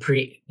in and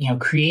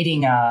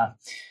creating a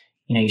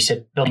you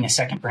said building a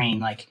second brain,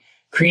 like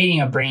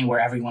creating a brain where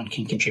everyone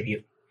can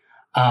contribute,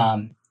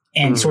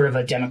 in sort of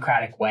a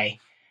democratic way,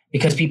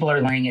 because people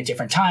are learning at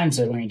different times,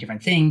 they're learning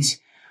different things.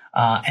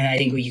 And I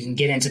think you can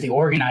get into the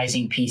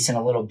organizing piece in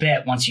a little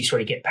bit once you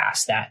sort of get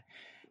past that.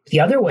 The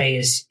other way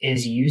is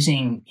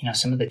using,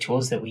 some of the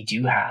tools that we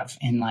do have,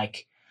 and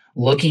like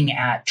looking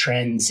at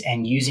trends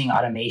and using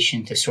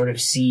automation to sort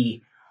of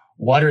see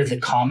what are the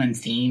common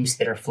themes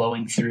that are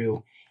flowing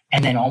through,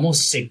 and then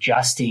almost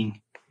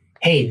suggesting,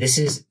 hey, this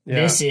is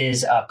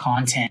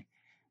content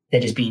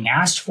that is being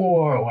asked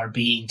for or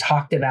being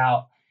talked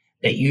about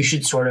that you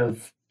should sort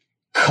of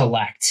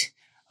collect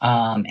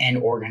and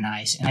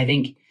organize. And I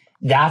think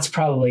that's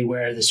probably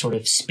where the sort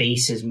of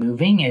space is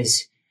moving,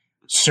 is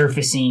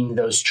surfacing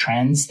those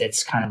trends.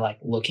 That's kind of like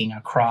looking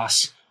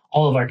across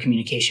all of our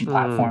communication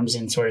platforms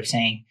and sort of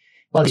saying,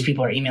 well, these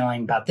people are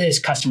emailing about this,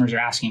 customers are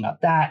asking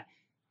about that,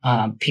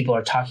 people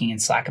are talking in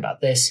Slack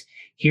about this.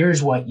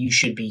 Here's what you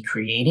should be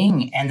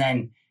creating. And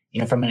then,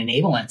 from an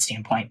enablement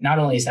standpoint, not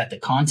only is that the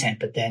content,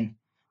 but then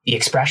the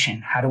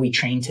expression. How do we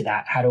train to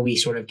that? How do we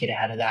sort of get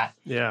ahead of that?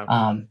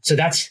 Yeah. So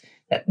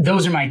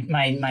those are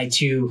my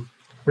two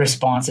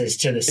responses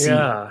to the scene.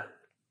 Yeah.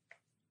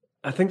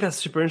 I think that's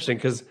super interesting,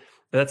 because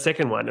that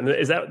second one, and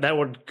is that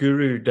what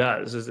Guru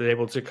does? Is it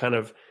able to kind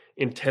of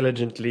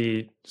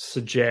intelligently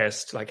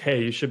suggest, like,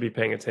 hey, you should be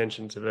paying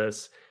attention to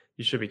this,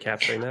 you should be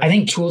capturing that? I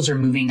think tools are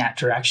moving that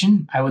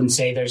direction. I wouldn't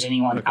say there's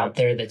anyone out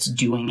there that's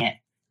doing it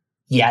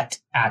yet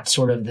at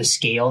sort of the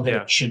scale that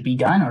it should be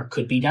done or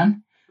could be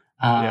done.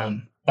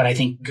 But I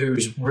think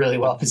Guru's really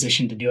well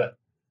positioned to do it.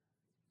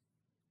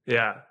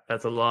 Yeah,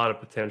 that's a lot of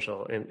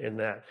potential in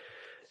that.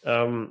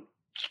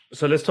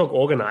 So let's talk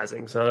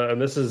organizing.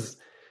 And this is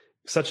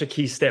such a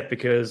key step,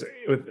 because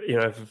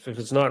if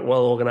it's not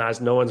well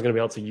organized, no one's going to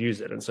be able to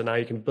use it. And so now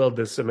you can build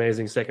this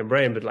amazing second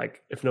brain, but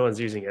like if no one's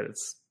using it,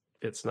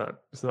 it's not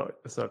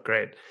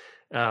great.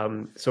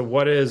 So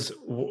what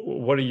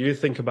do you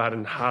think about,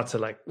 and how to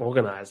like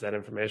organize that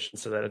information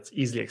so that it's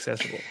easily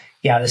accessible?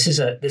 Yeah, this is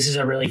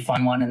a really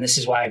fun one, and this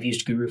is why I've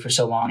used Guru for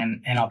so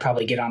long, and I'll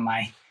probably get on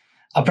my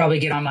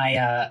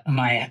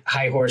my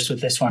high horse with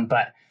this one,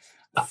 but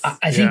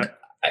I think,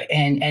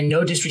 and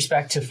no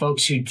disrespect to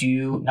folks who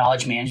do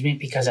knowledge management,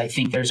 because I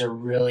think there's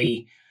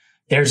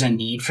a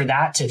need for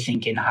that, to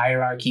think in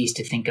hierarchies,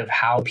 to think of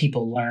how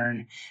people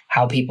learn,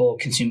 how people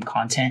consume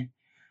content.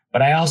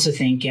 But I also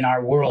think in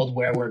our world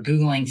where we're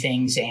Googling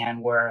things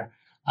and we're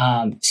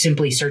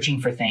simply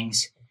searching for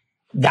things,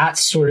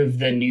 that's sort of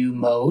the new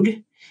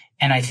mode.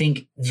 And I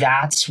think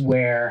that's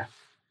where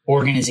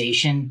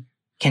organization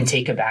can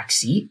take a back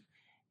seat.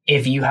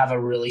 If you have a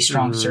really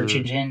strong search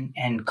engine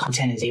and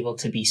content is able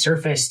to be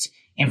surfaced,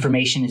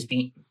 information is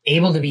being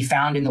able to be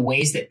found in the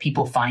ways that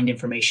people find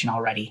information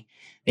already.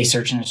 They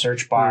search in a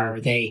search bar, or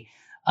they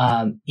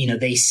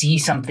see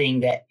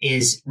something that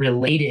is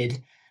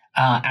related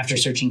after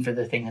searching for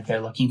the thing that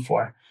they're looking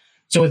for.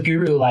 So with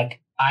Guru,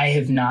 like, I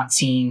have not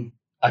seen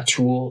a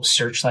tool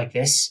search like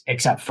this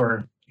except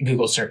for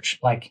Google search.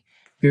 Like,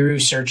 Guru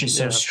search is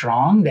so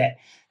strong that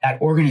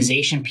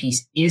organization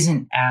piece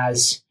isn't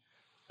as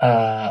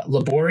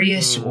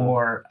laborious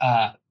or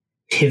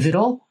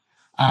pivotal.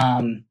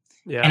 And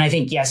I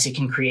think, yes, it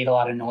can create a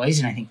lot of noise,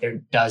 and I think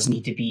there does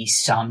need to be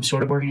some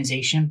sort of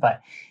organization,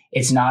 but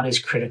it's not as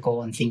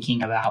critical in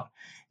thinking about,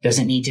 does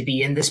it need to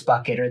be in this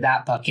bucket or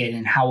that bucket,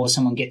 and how will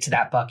someone get to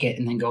that bucket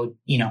and then go,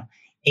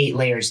 8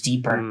 layers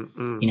deeper.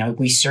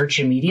 We search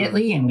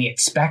immediately and we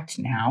expect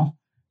now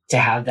to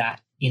have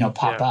that,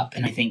 pop up.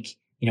 And I think,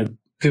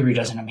 Guru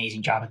does an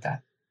amazing job at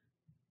that.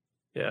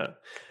 Yeah.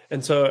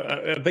 And so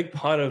a big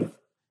part of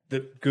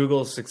the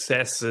Google's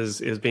success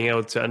is being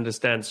able to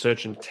understand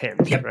search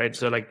intent, right?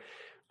 So like,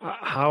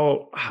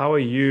 how are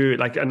you,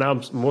 like, and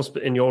now more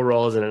in your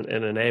role as an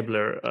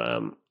enabler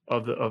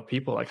of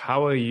people, like,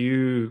 how are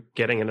you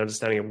getting an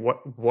understanding of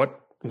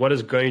what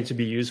is going to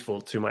be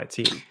useful to my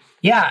team?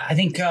 Yeah, I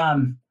think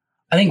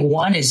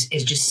one is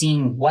just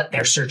seeing what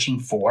they're searching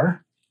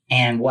for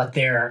and what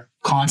they're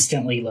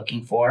constantly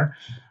looking for.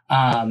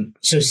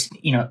 So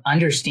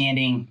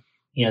understanding,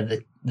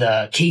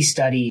 the case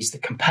studies, the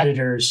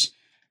competitors,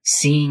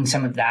 seeing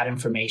some of that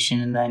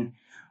information, and then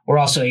we're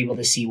also able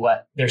to see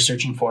what they're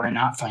searching for and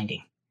not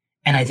finding.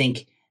 And I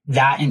think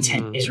that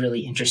intent is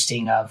really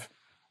interesting of,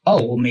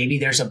 maybe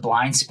there's a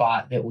blind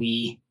spot that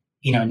we,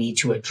 need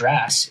to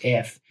address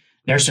if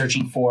they're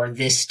searching for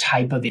this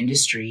type of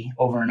industry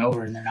over and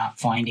over and they're not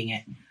finding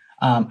it.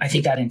 I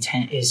think that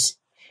intent is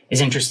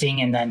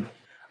interesting. And then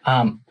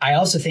I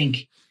also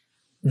think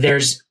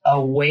there's a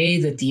way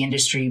that the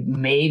industry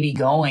may be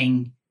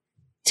going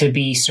to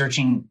be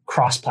searching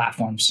cross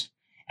platforms.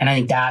 And I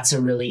think that's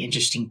a really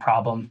interesting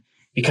problem,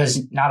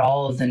 because not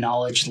all of the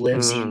knowledge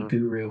lives in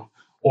Guru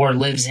or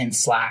lives in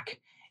Slack.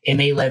 It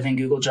may live in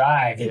Google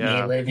Drive. It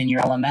may live in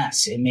your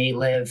LMS. It may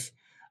live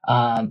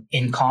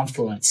in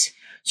Confluence.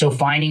 So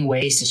finding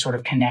ways to sort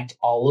of connect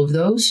all of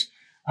those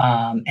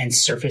and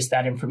surface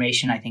that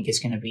information, I think, is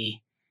going to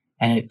be,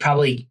 and it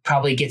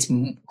probably gets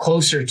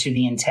closer to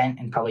the intent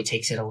and probably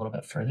takes it a little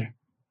bit further.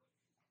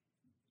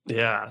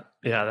 Yeah,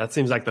 that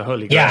seems like the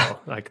holy grail,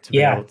 like to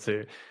be able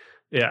to,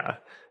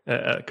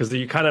 because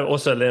you kind of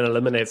also then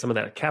eliminate some of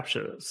that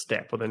capture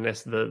step or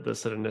the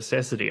sort of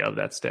necessity of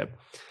that step.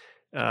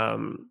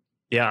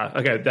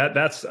 Okay,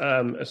 that's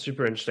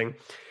super interesting.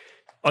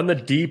 On the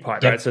D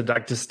part, right? So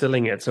like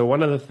distilling it. So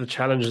one of the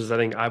challenges I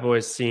think I've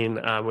always seen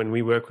when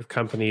we work with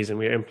companies and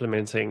we're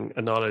implementing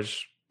a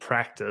knowledge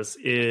practice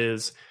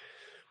is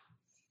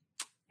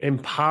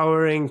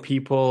empowering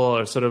people,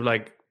 or sort of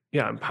like,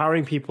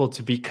 empowering people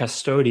to be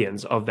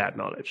custodians of that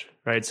knowledge,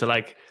 right? So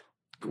like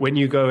when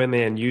you go in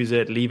there and use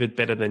it, leave it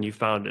better than you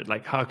found it.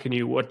 Like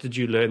what did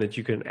you learn that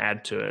you can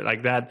add to it?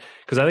 Like that,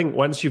 because I think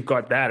once you've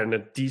got that in a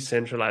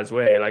decentralized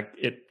way, like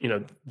it,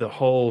 the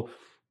whole,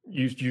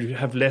 you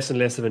have less and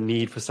less of a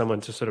need for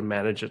someone to sort of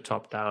manage it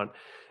top down.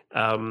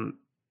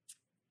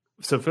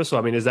 So first of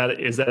all, I mean, is that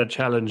a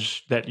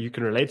challenge that you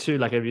can relate to?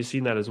 Like, have you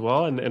seen that as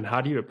well? And how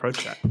do you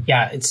approach that?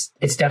 Yeah, it's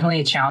definitely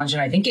a challenge.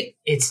 And I think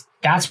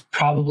that's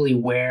probably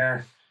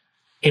where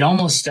it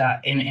almost,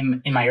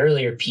 in my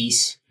earlier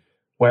piece,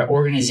 where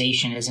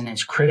organization isn't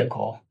as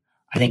critical,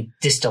 I think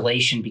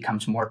distillation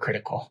becomes more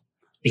critical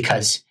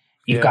because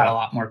you've got a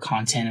lot more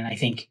content. And I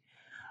think,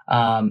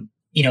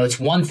 it's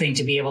one thing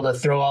to be able to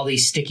throw all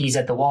these stickies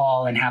at the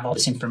wall and have all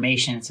this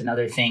information. It's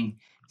another thing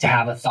to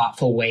have a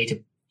thoughtful way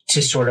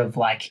to sort of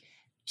like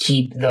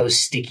keep those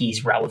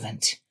stickies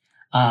relevant.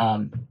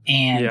 At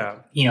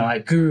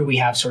Guru, we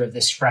have sort of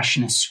this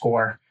freshness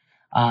score.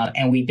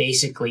 And we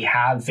basically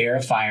have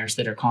verifiers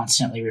that are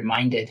constantly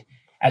reminded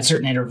at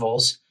certain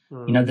intervals,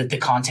 that the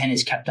content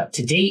is kept up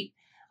to date.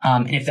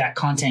 And if that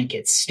content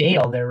gets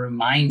stale, they're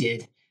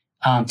reminded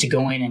to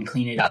go in and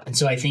clean it up. And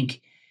so I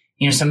think,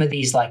 some of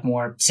these like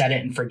more set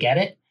it and forget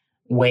it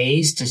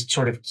ways to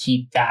sort of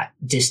keep that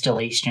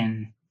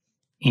distillation,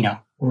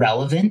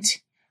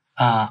 relevant,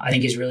 I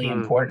think is really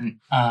important.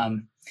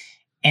 And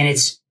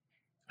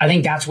I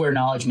think that's where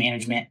knowledge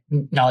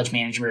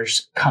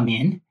managers come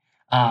in,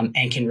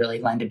 and can really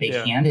lend a big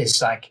hand.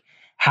 Is like,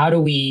 how do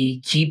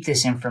we keep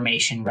this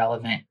information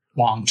relevant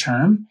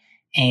long-term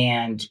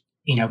and,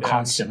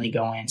 constantly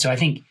go in? So I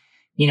think,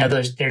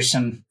 there's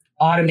some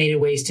automated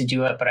ways to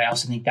do it, but I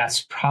also think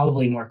that's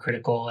probably more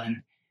critical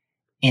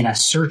in a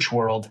search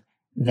world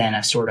than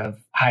a sort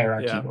of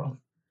hierarchy world.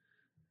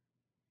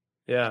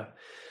 Yeah.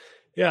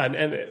 Yeah.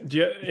 And do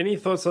you have any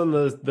thoughts on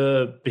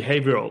the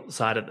behavioral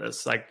side of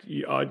this? Like,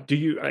 do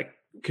you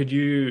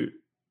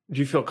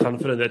feel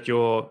confident that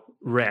your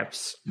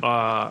reps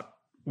are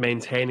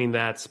maintaining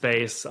that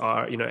space,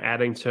 are,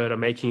 adding to it, or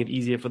making it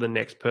easier for the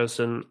next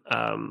person?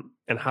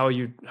 And how are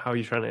you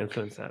trying to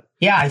influence that?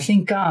 Yeah, I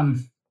think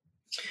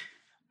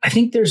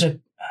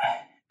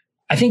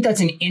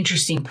that's an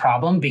interesting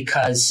problem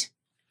because,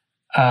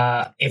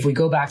 if we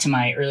go back to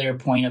my earlier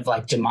point of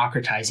like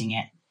democratizing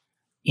it,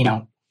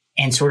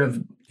 and sort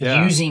of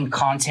using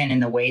content in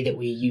the way that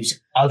we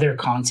use other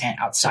content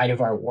outside of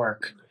our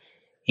work,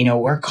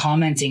 we're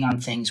commenting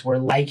on things, we're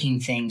liking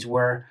things,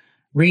 we're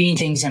reading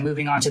things and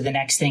moving on to the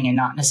next thing and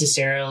not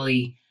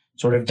necessarily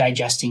sort of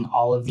digesting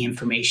all of the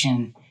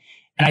information.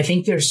 And I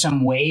think there's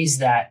some ways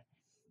that,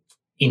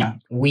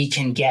 we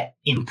can get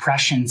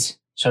impressions,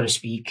 so to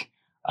speak,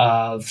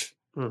 of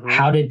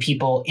how did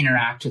people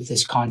interact with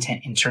this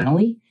content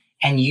internally,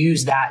 and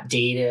use that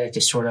data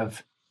to sort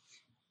of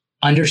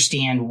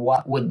understand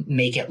what would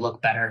make it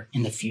look better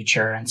in the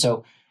future. And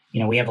so,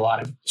 we have a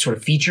lot of sort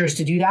of features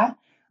to do that.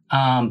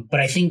 But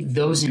I think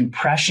those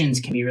impressions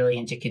can be really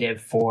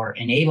indicative for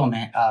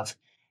enablement of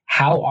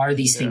how are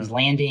these things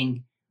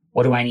landing?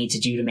 What do I need to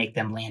do to make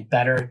them land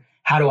better?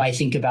 How do I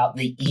think about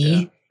the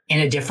E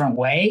in a different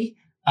way,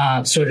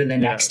 sort of the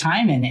next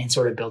time, and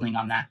sort of building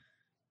on that?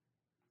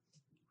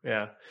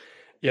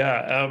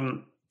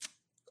 I'm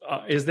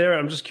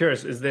just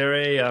curious, is there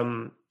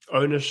a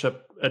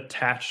ownership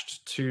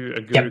attached to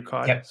a Guru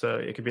card? So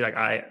it could be like,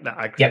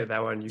 I created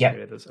that one, you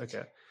created this.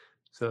 Okay.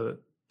 So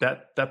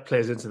that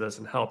plays into this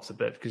and helps a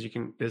bit because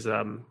there's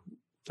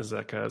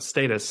like a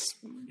status,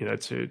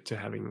 to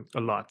having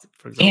a lot,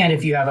 for example. And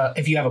if you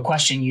have a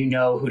question,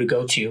 who to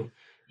go to,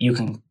 you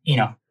can,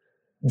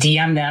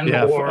 DM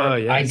them, or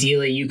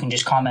ideally you can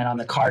just comment on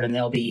the card and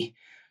they'll be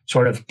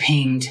sort of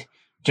pinged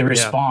to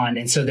respond.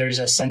 And so there's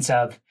a sense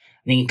of,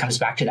 I think it comes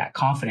back to that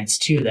confidence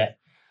too, that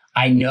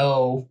I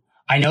know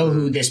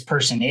who this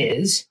person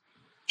is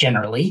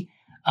generally.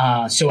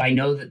 So I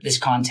know that this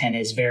content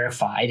is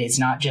verified. It's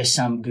not just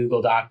some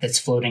Google Doc that's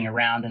floating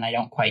around and I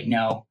don't quite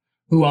know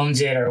who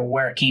owns it or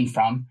where it came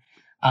from.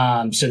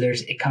 So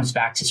it comes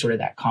back to sort of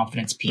that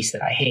confidence piece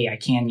that I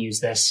can use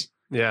this,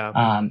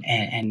 and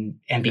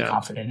be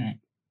confident in it.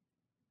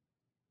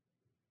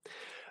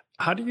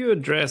 How do you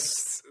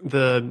address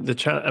the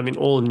challenge? I mean,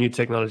 all new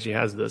technology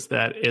has this,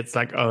 that it's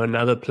like,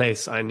 another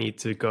place I need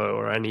to go,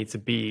 or I need to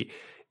be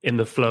in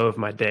the flow of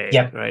my day,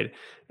 right?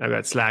 I've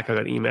got Slack, I've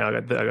got email,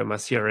 I got my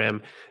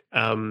CRM.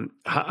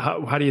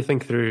 How do you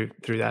think through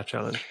that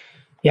challenge?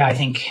 Yeah, I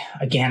think,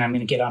 again, I'm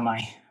going to get on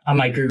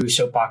my Guru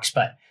soapbox,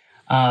 but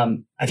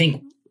I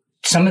think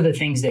some of the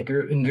things that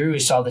Guru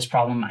saw this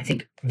problem, I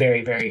think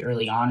very, very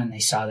early on, and they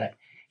saw that,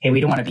 hey, we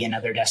don't want to be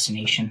another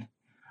destination.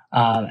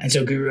 And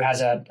so Guru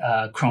has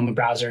a Chrome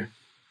browser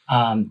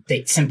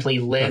that simply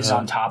lives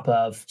on top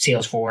of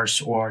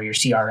Salesforce or your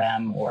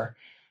CRM or,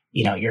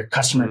 your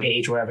customer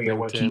page, wherever you're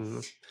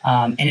working.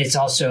 And it's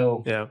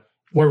also,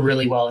 we're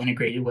really well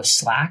integrated with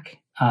Slack.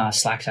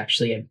 Slack's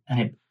actually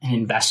an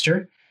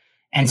investor.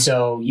 And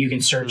so you can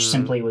search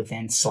simply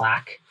within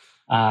Slack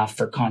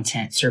for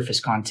content, surface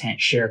content,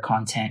 share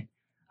content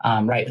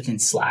right within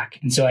Slack.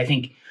 And so I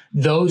think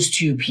those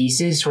two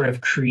pieces sort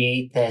of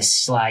create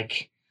this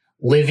like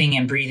living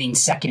and breathing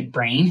second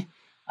brain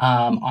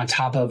on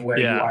top of where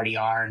you already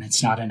are. And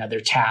it's not another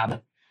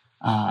tab,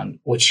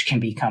 which can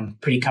become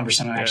pretty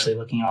cumbersome. I'm actually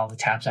looking at all the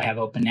tabs I have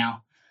open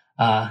now.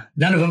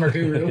 None of them are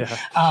Guru,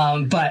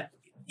 but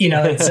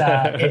it's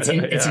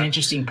an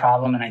interesting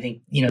problem. And I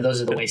think,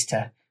 those are the ways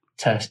to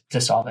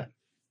solve it.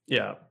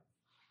 Yeah.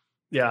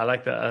 Yeah, I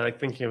like that. I like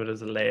thinking of it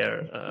as a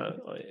layer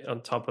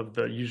on top of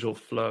the usual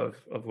flow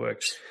of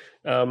work.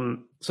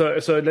 So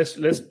let's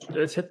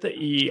hit the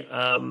E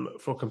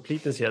for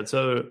completeness here.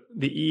 So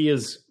the E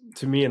is,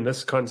 to me, in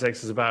this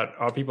context, is about,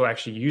 are people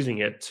actually using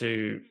it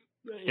to,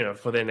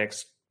 for their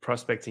next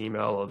prospect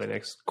email or their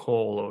next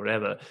call or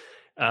whatever.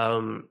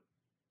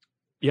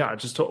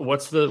 Just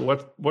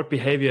what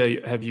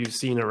behavior have you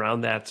seen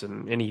around that,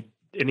 and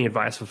any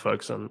advice for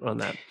folks on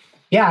that?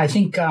 Yeah, I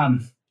think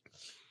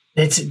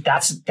that's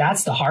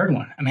the hard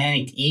one. I mean, I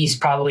think E is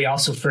probably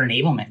also for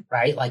enablement,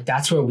 right? Like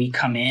that's where we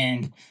come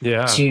in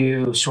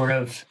to sort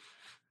of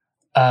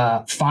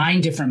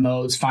find different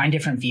modes, find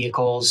different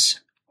vehicles,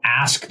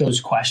 ask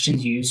those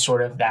questions, use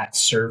sort of that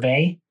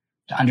survey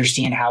to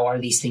understand how are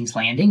these things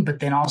landing, but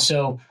then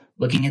also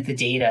looking at the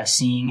data,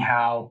 seeing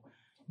how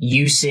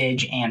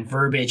usage and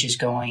verbiage is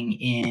going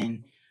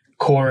in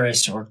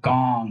Chorus or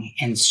Gong,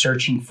 and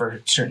searching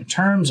for certain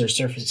terms or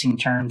surfacing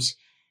terms.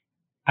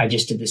 I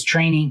just did this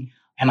training.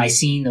 Am I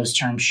seeing those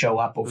terms show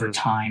up over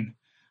time?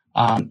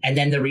 And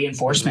then the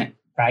reinforcement,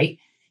 right?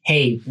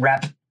 Hey,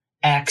 rep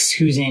X,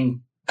 who's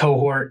in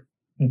cohort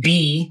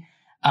B,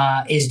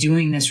 is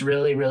doing this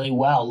really, really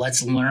well.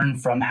 Let's learn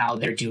from how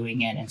they're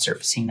doing it and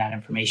surfacing that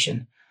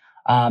information.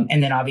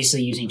 And then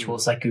obviously using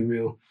tools like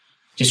Guru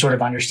to sort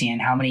of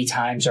understand how many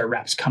times are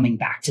reps coming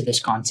back to this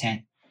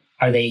content.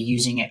 Are they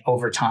using it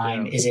over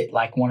time? Is it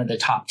like one of the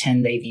top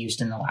 10 they've used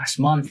in the last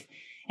month,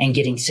 and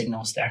getting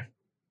signals there?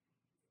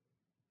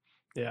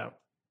 Yeah.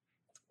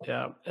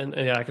 And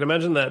I can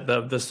imagine that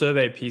the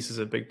survey piece is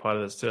a big part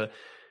of this too.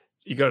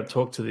 You got to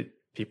talk to the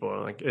people,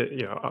 like,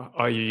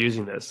 are you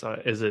using this?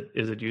 Is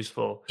it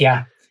useful?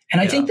 Yeah.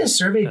 And I think the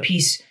survey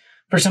piece,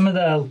 for some of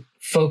the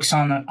folks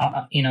on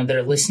the, that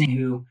are listening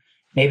who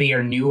maybe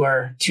are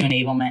newer to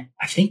enablement,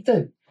 I think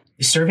the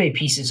survey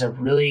piece is a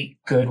really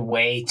good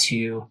way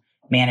to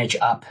manage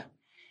up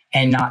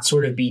and not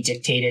sort of be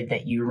dictated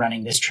that you're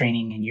running this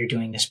training and you're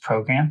doing this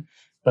program,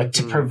 but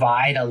to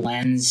provide a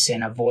lens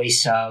and a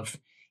voice of,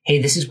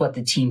 hey, this is what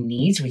the team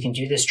needs. We can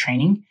do this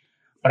training,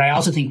 but I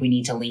also think we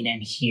need to lean in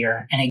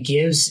here. And it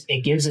gives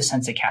a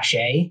sense of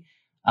cachet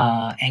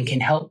and can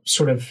help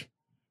sort of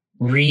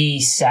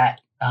reset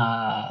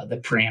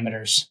the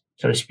parameters,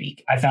 so to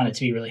speak. I found it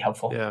to be really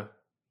helpful.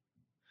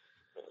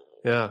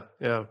 Yeah.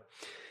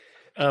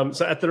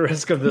 So at the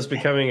risk of this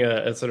becoming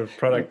a sort of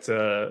product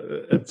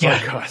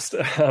podcast,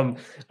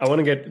 I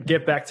want to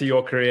get back to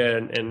your career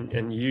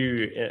and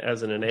you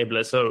as an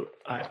enabler. So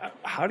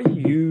how do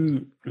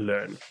you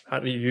learn? How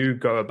do you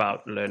go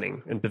about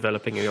learning and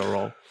developing in your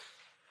role?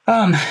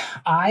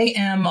 I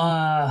am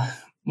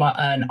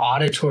an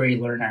auditory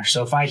learner.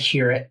 So if I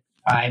hear it,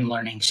 I'm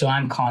learning. So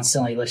I'm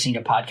constantly listening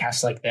to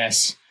podcasts like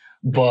this,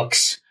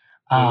 books.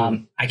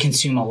 I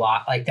consume a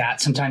lot like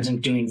that. Sometimes I'm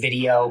doing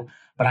video,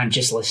 but I'm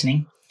just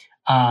listening.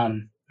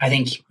 I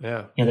think,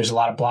 there's a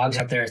lot of blogs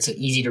out there. It's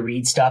easy to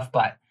read stuff,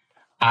 but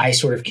I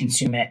sort of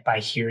consume it by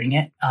hearing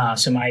it.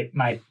 So my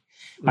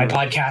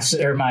podcasts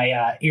or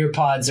my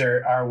earpods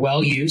are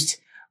well used.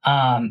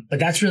 But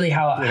that's really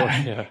how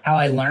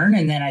I learn.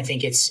 And then I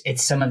think it's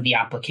some of the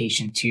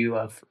application too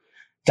of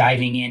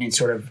diving in and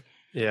sort of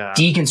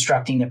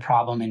deconstructing the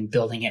problem and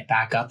building it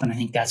back up. And I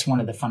think that's one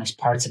of the funnest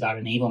parts about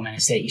enablement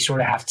is that you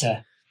sort of have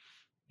to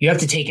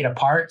take it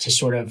apart to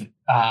sort of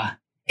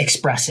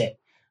express it.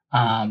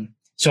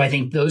 So I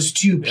think those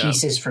two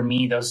pieces for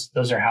me,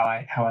 those are how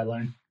I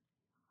learn.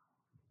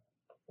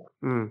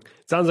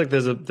 It sounds like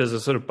there's a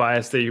sort of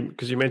bias there,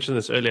 because you mentioned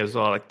this earlier as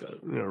well, like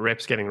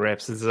reps getting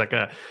reps. There's like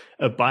a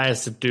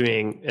bias of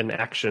doing an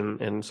action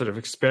and sort of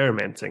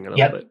experimenting a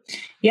little bit.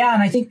 Yeah,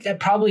 and I think that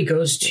probably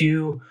goes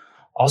to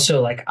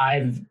also like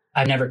I've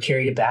never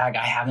carried a bag.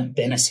 I haven't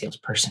been a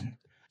salesperson,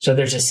 so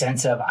there's a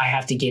sense of I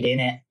have to get in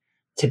it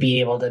to be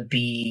able to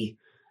be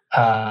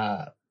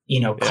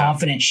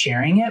confident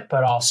sharing it,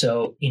 but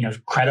also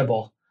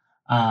credible.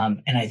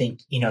 And I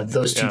think,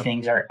 those two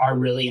things are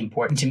really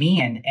important to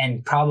me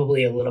and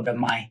probably a little bit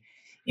my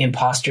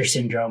imposter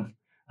syndrome,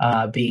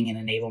 being in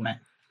enablement.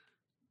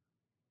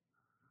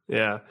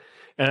 Yeah.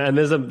 And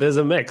there's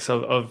a mix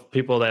of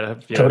people that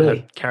have,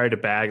 have carried a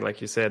bag,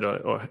 like you said,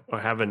 or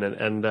haven't.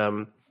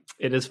 And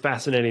it is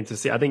fascinating to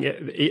see. I think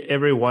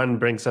everyone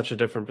brings such a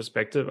different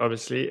perspective,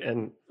 obviously,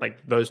 and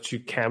like those two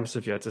camps,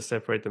 if you had to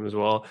separate them as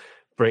well,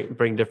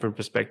 bring different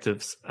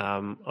perspectives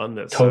on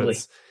this. Totally.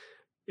 So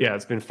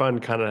it's been fun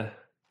kind of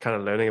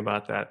learning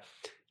about that.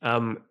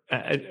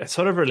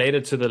 Sort of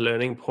related to the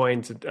learning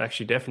point,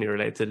 actually definitely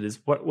related, is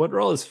what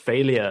role has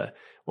failure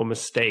or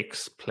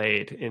mistakes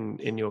played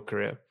in your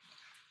career?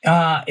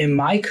 In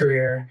my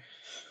career,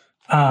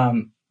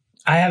 I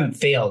haven't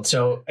failed,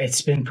 so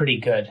it's been pretty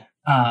good.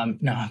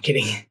 No, I'm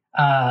kidding.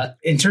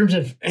 In terms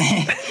of,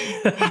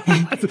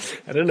 I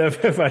don't know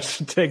if I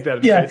should take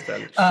that.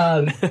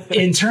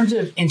 In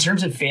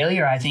terms of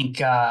failure, I think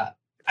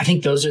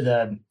those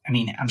are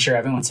I'm sure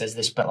everyone says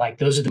this, but like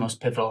those are the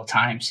most pivotal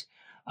times,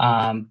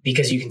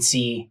 because you can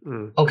see,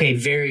 okay,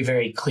 very,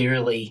 very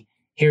clearly,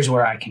 here's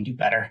where I can do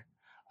better.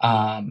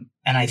 And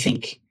I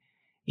think,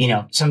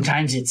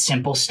 sometimes it's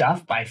simple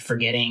stuff by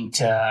forgetting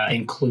to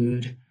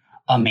include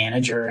a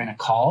manager in a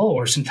call,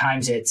 or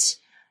sometimes it's,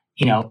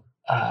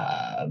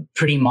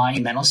 pretty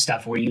monumental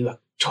stuff where you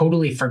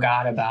totally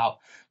forgot about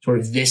sort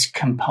of this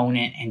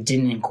component and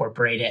didn't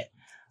incorporate it.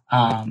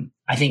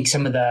 I think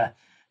some of the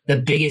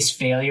biggest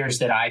failures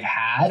that I've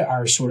had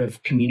are sort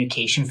of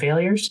communication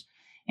failures,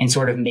 and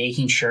sort of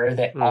making sure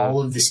that all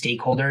of the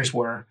stakeholders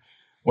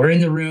were in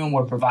the room,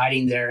 were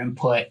providing their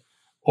input,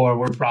 or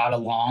were brought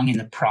along in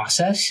the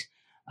process.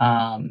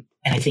 And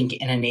I think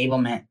in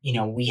enablement,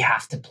 we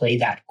have to play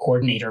that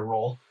coordinator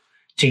role,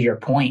 to your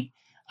point.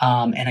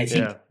 And I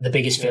think the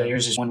biggest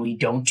failures is when we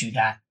don't do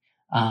that,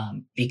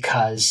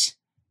 because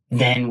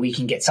then we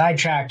can get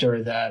sidetracked,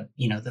 or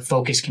the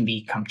focus can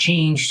become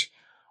changed,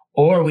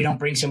 or we don't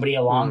bring somebody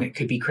along that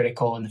could be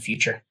critical in the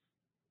future.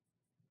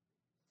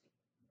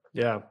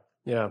 Yeah.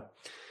 Yeah.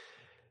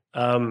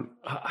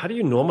 How do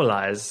you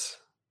normalize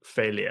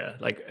failure?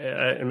 Like,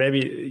 and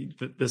maybe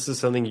this is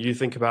something you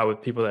think about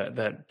with people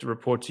that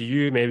report to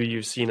you. Maybe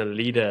you've seen a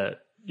leader,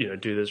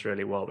 do this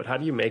really well, but how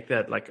do you make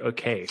that like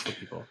okay for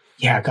people?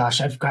 Yeah, gosh,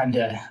 I've gotten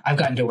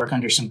to work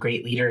under some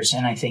great leaders,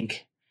 and I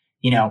think,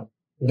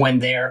 when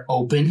they're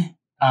open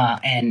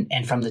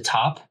and from the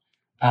top,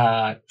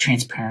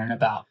 transparent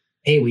about,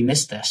 hey, we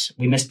missed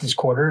this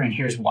quarter, and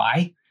here's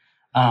why.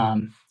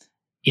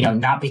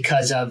 Not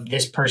because of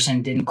this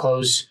person didn't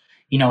close,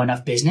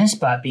 enough business,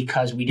 but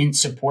because we didn't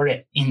support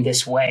it in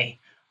this way,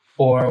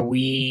 or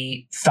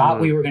we thought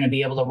we were going to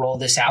be able to roll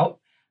this out,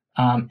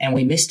 and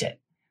we missed it.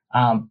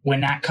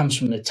 When that comes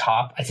from the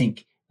top, I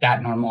think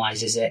that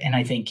normalizes it. And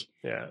I think,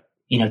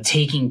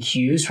 taking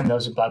cues from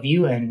those above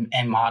you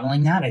and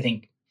modeling that, I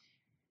think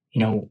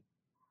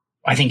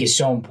is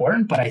so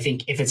important. But I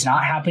think if it's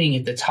not happening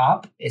at the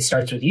top, it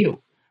starts with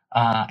you,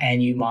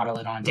 and you model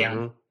it on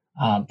down.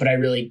 But I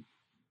really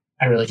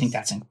think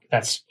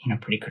that's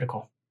pretty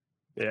critical.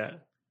 Yeah.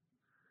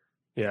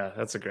 Yeah.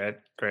 That's a great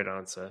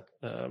answer.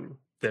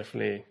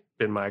 Definitely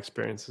been my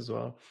experience as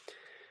well.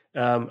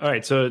 All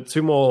right. So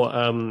 2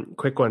 more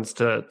quick ones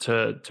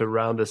to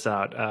round this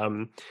out.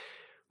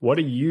 What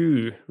are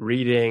you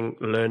reading,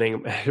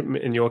 learning,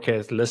 in your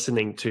case,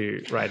 listening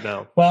to right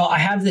now? Well, I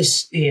have the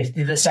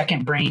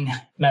second brain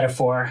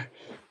metaphor.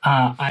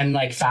 I'm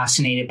like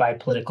fascinated by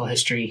political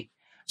history.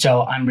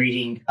 So I'm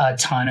reading a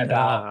ton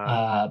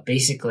about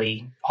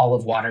basically all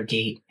of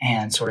Watergate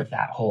and sort of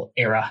that whole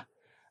era.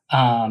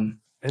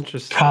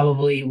 Interesting.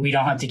 Probably we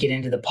don't have to get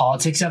into the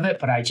politics of it,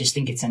 but I just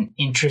think it's an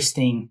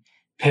interesting,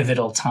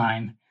 pivotal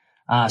time.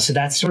 So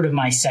that's sort of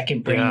my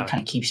second brain,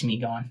 kind of keeps me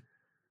going.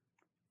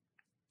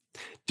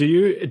 Do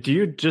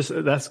you just,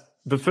 that's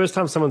the first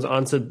time someone's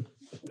answered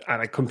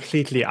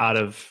completely out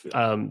of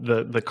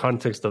the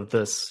context of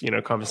this,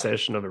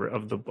 conversation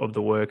of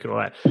the work and all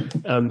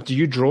that. Do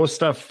you draw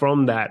stuff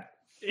from that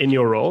in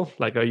your role?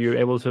 Like, are you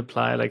able to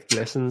apply like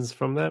lessons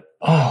from that?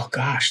 Oh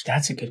gosh,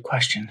 that's a good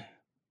question.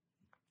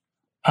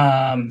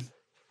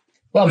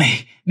 Well,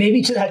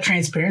 maybe to that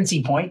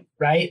transparency point,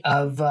 right?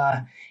 Of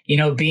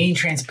being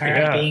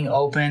transparent, being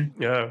open,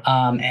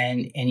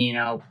 and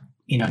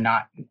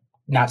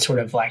not sort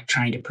of like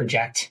trying to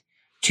project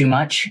too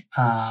much,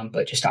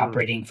 but just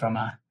operating from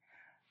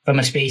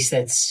a space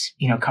that's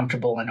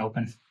comfortable and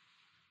open.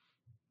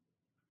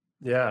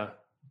 Yeah,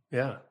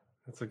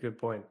 that's a good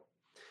point.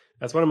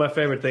 That's one of my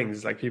favorite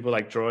things. Like people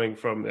like drawing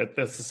from it.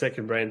 That's the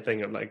second brain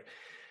thing of like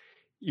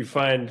you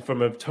find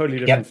from a totally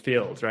different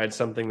field, right?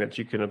 Something that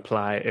you can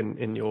apply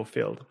in your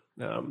field.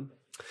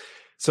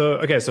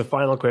 So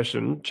final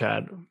question,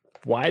 Chad.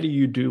 Why do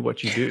you do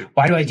what you do?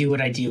 Why do I do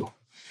what I do?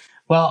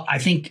 Well, I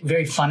think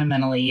very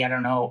fundamentally, I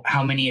don't know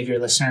how many of your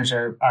listeners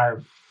are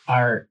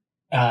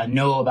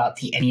know about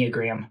the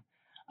Enneagram,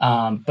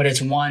 but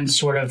it's one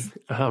sort of.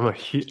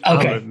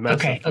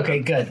 Okay,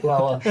 good.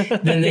 Well,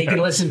 then they can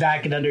listen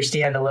back and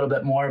understand a little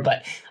bit more.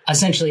 But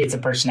essentially, it's a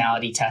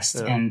personality test,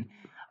 and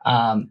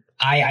I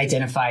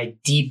identify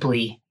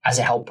deeply as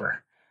a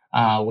helper,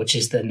 which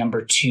is the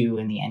number 2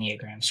 in the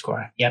Enneagram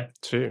score. Yep,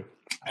 2.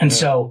 And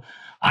so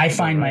I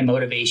find my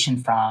motivation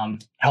from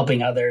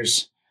helping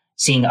others,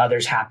 seeing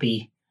others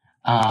happy,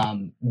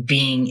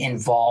 being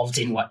involved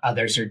in what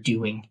others are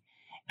doing.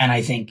 And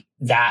I think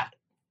that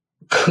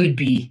could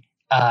be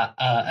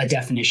a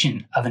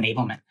definition of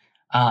enablement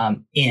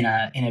in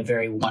a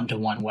very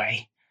one-to-one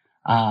way.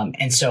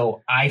 And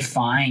so I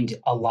find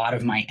a lot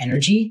of my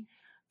energy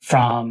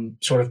from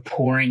sort of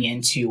pouring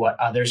into what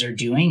others are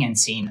doing and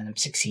seeing them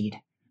succeed.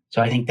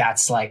 So I think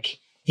that's like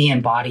the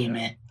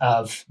embodiment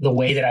of the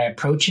way that I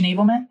approach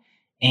enablement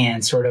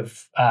and sort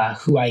of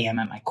who I am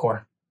at my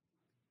core.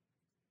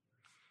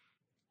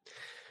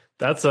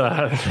 That's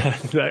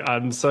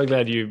I'm so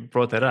glad you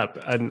brought that up.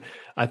 And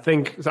I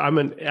think so I'm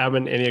an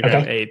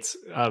Enneagram 8.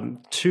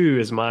 2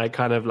 is my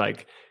kind of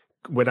like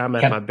when I'm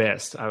at my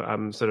best.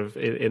 I'm sort of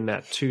in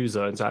that 2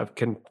 zone. So I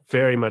can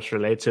very much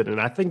relate to it.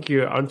 And I think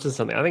you're onto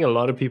something. I think a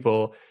lot of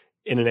people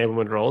in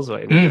enablement roles are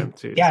Enneagram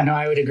 2. Yeah, no,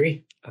 I would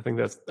agree. I think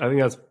that's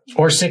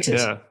or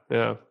 6s.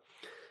 Yeah.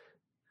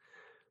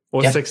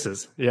 Or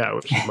 6s. Yeah,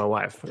 which is my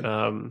wife.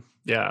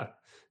 Yeah.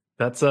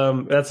 That's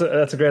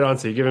a great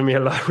answer. You're giving me a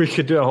lot. We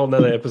could do a whole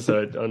nother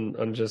episode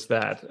on just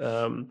that.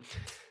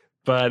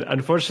 But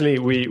unfortunately,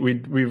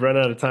 we've run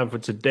out of time for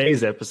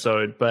today's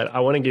episode. But I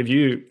want to give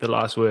you the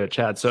last word,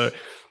 Chad. So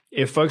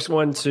if folks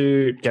want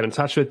to get in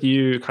touch with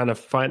you, kind of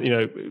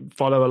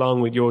follow along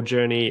with your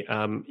journey,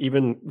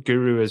 even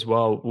Guru as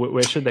well,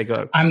 where should they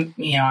go?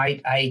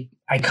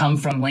 I come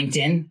from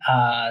LinkedIn.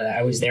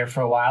 I was there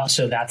for a while,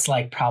 so that's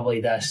like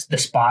probably the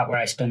spot where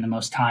I spend the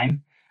most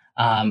time.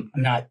 I'm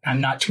not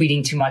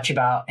tweeting too much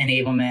about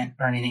enablement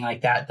or anything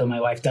like that, though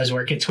my wife does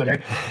work at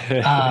Twitter.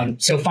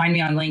 So find me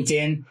on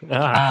LinkedIn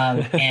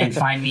and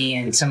find me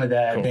in some of the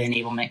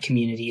enablement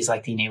communities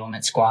like the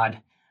Enablement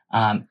Squad.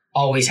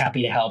 Always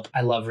happy to help.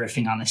 I love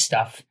riffing on this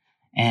stuff.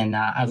 And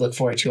I look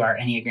forward to our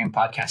Enneagram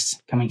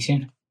podcast coming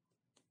soon.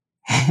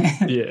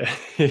 Yeah,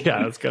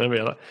 it's going to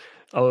be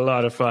a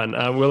lot of fun.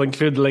 We'll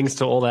include links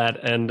to all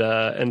that.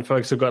 And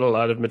folks have got a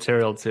lot of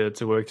material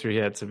to work through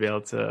here to be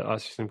able to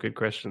ask you some good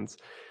questions.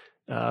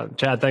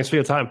 Chad, thanks for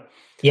your time.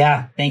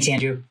 Yeah, thanks,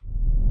 Andrew.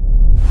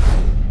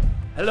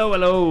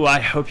 Hello. I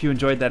hope you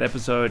enjoyed that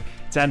episode.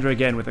 It's Andrew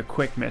again with a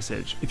quick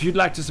message. If you'd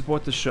like to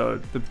support the show,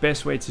 the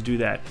best way to do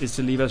that is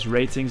to leave us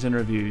ratings and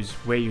reviews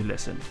where you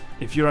listen.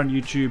 If you're on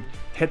YouTube,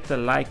 hit the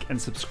like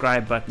and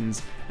subscribe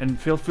buttons and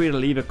feel free to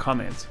leave a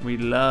comment. We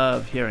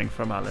love hearing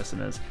from our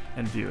listeners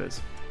and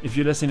viewers. If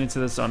you're listening to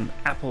this on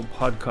Apple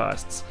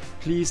Podcasts,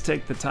 please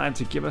take the time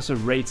to give us a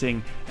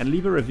rating and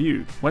leave a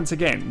review. Once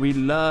again, we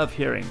love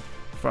hearing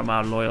from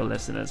our loyal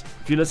listeners.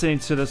 If you're listening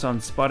to this on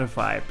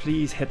Spotify,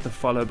 please hit the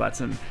follow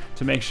button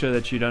to make sure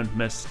that you don't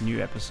miss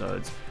new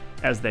episodes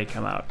as they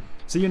come out.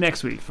 See you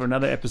next week for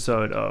another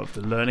episode of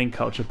the Learning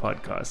Culture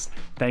Podcast.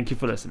 Thank you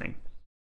for listening.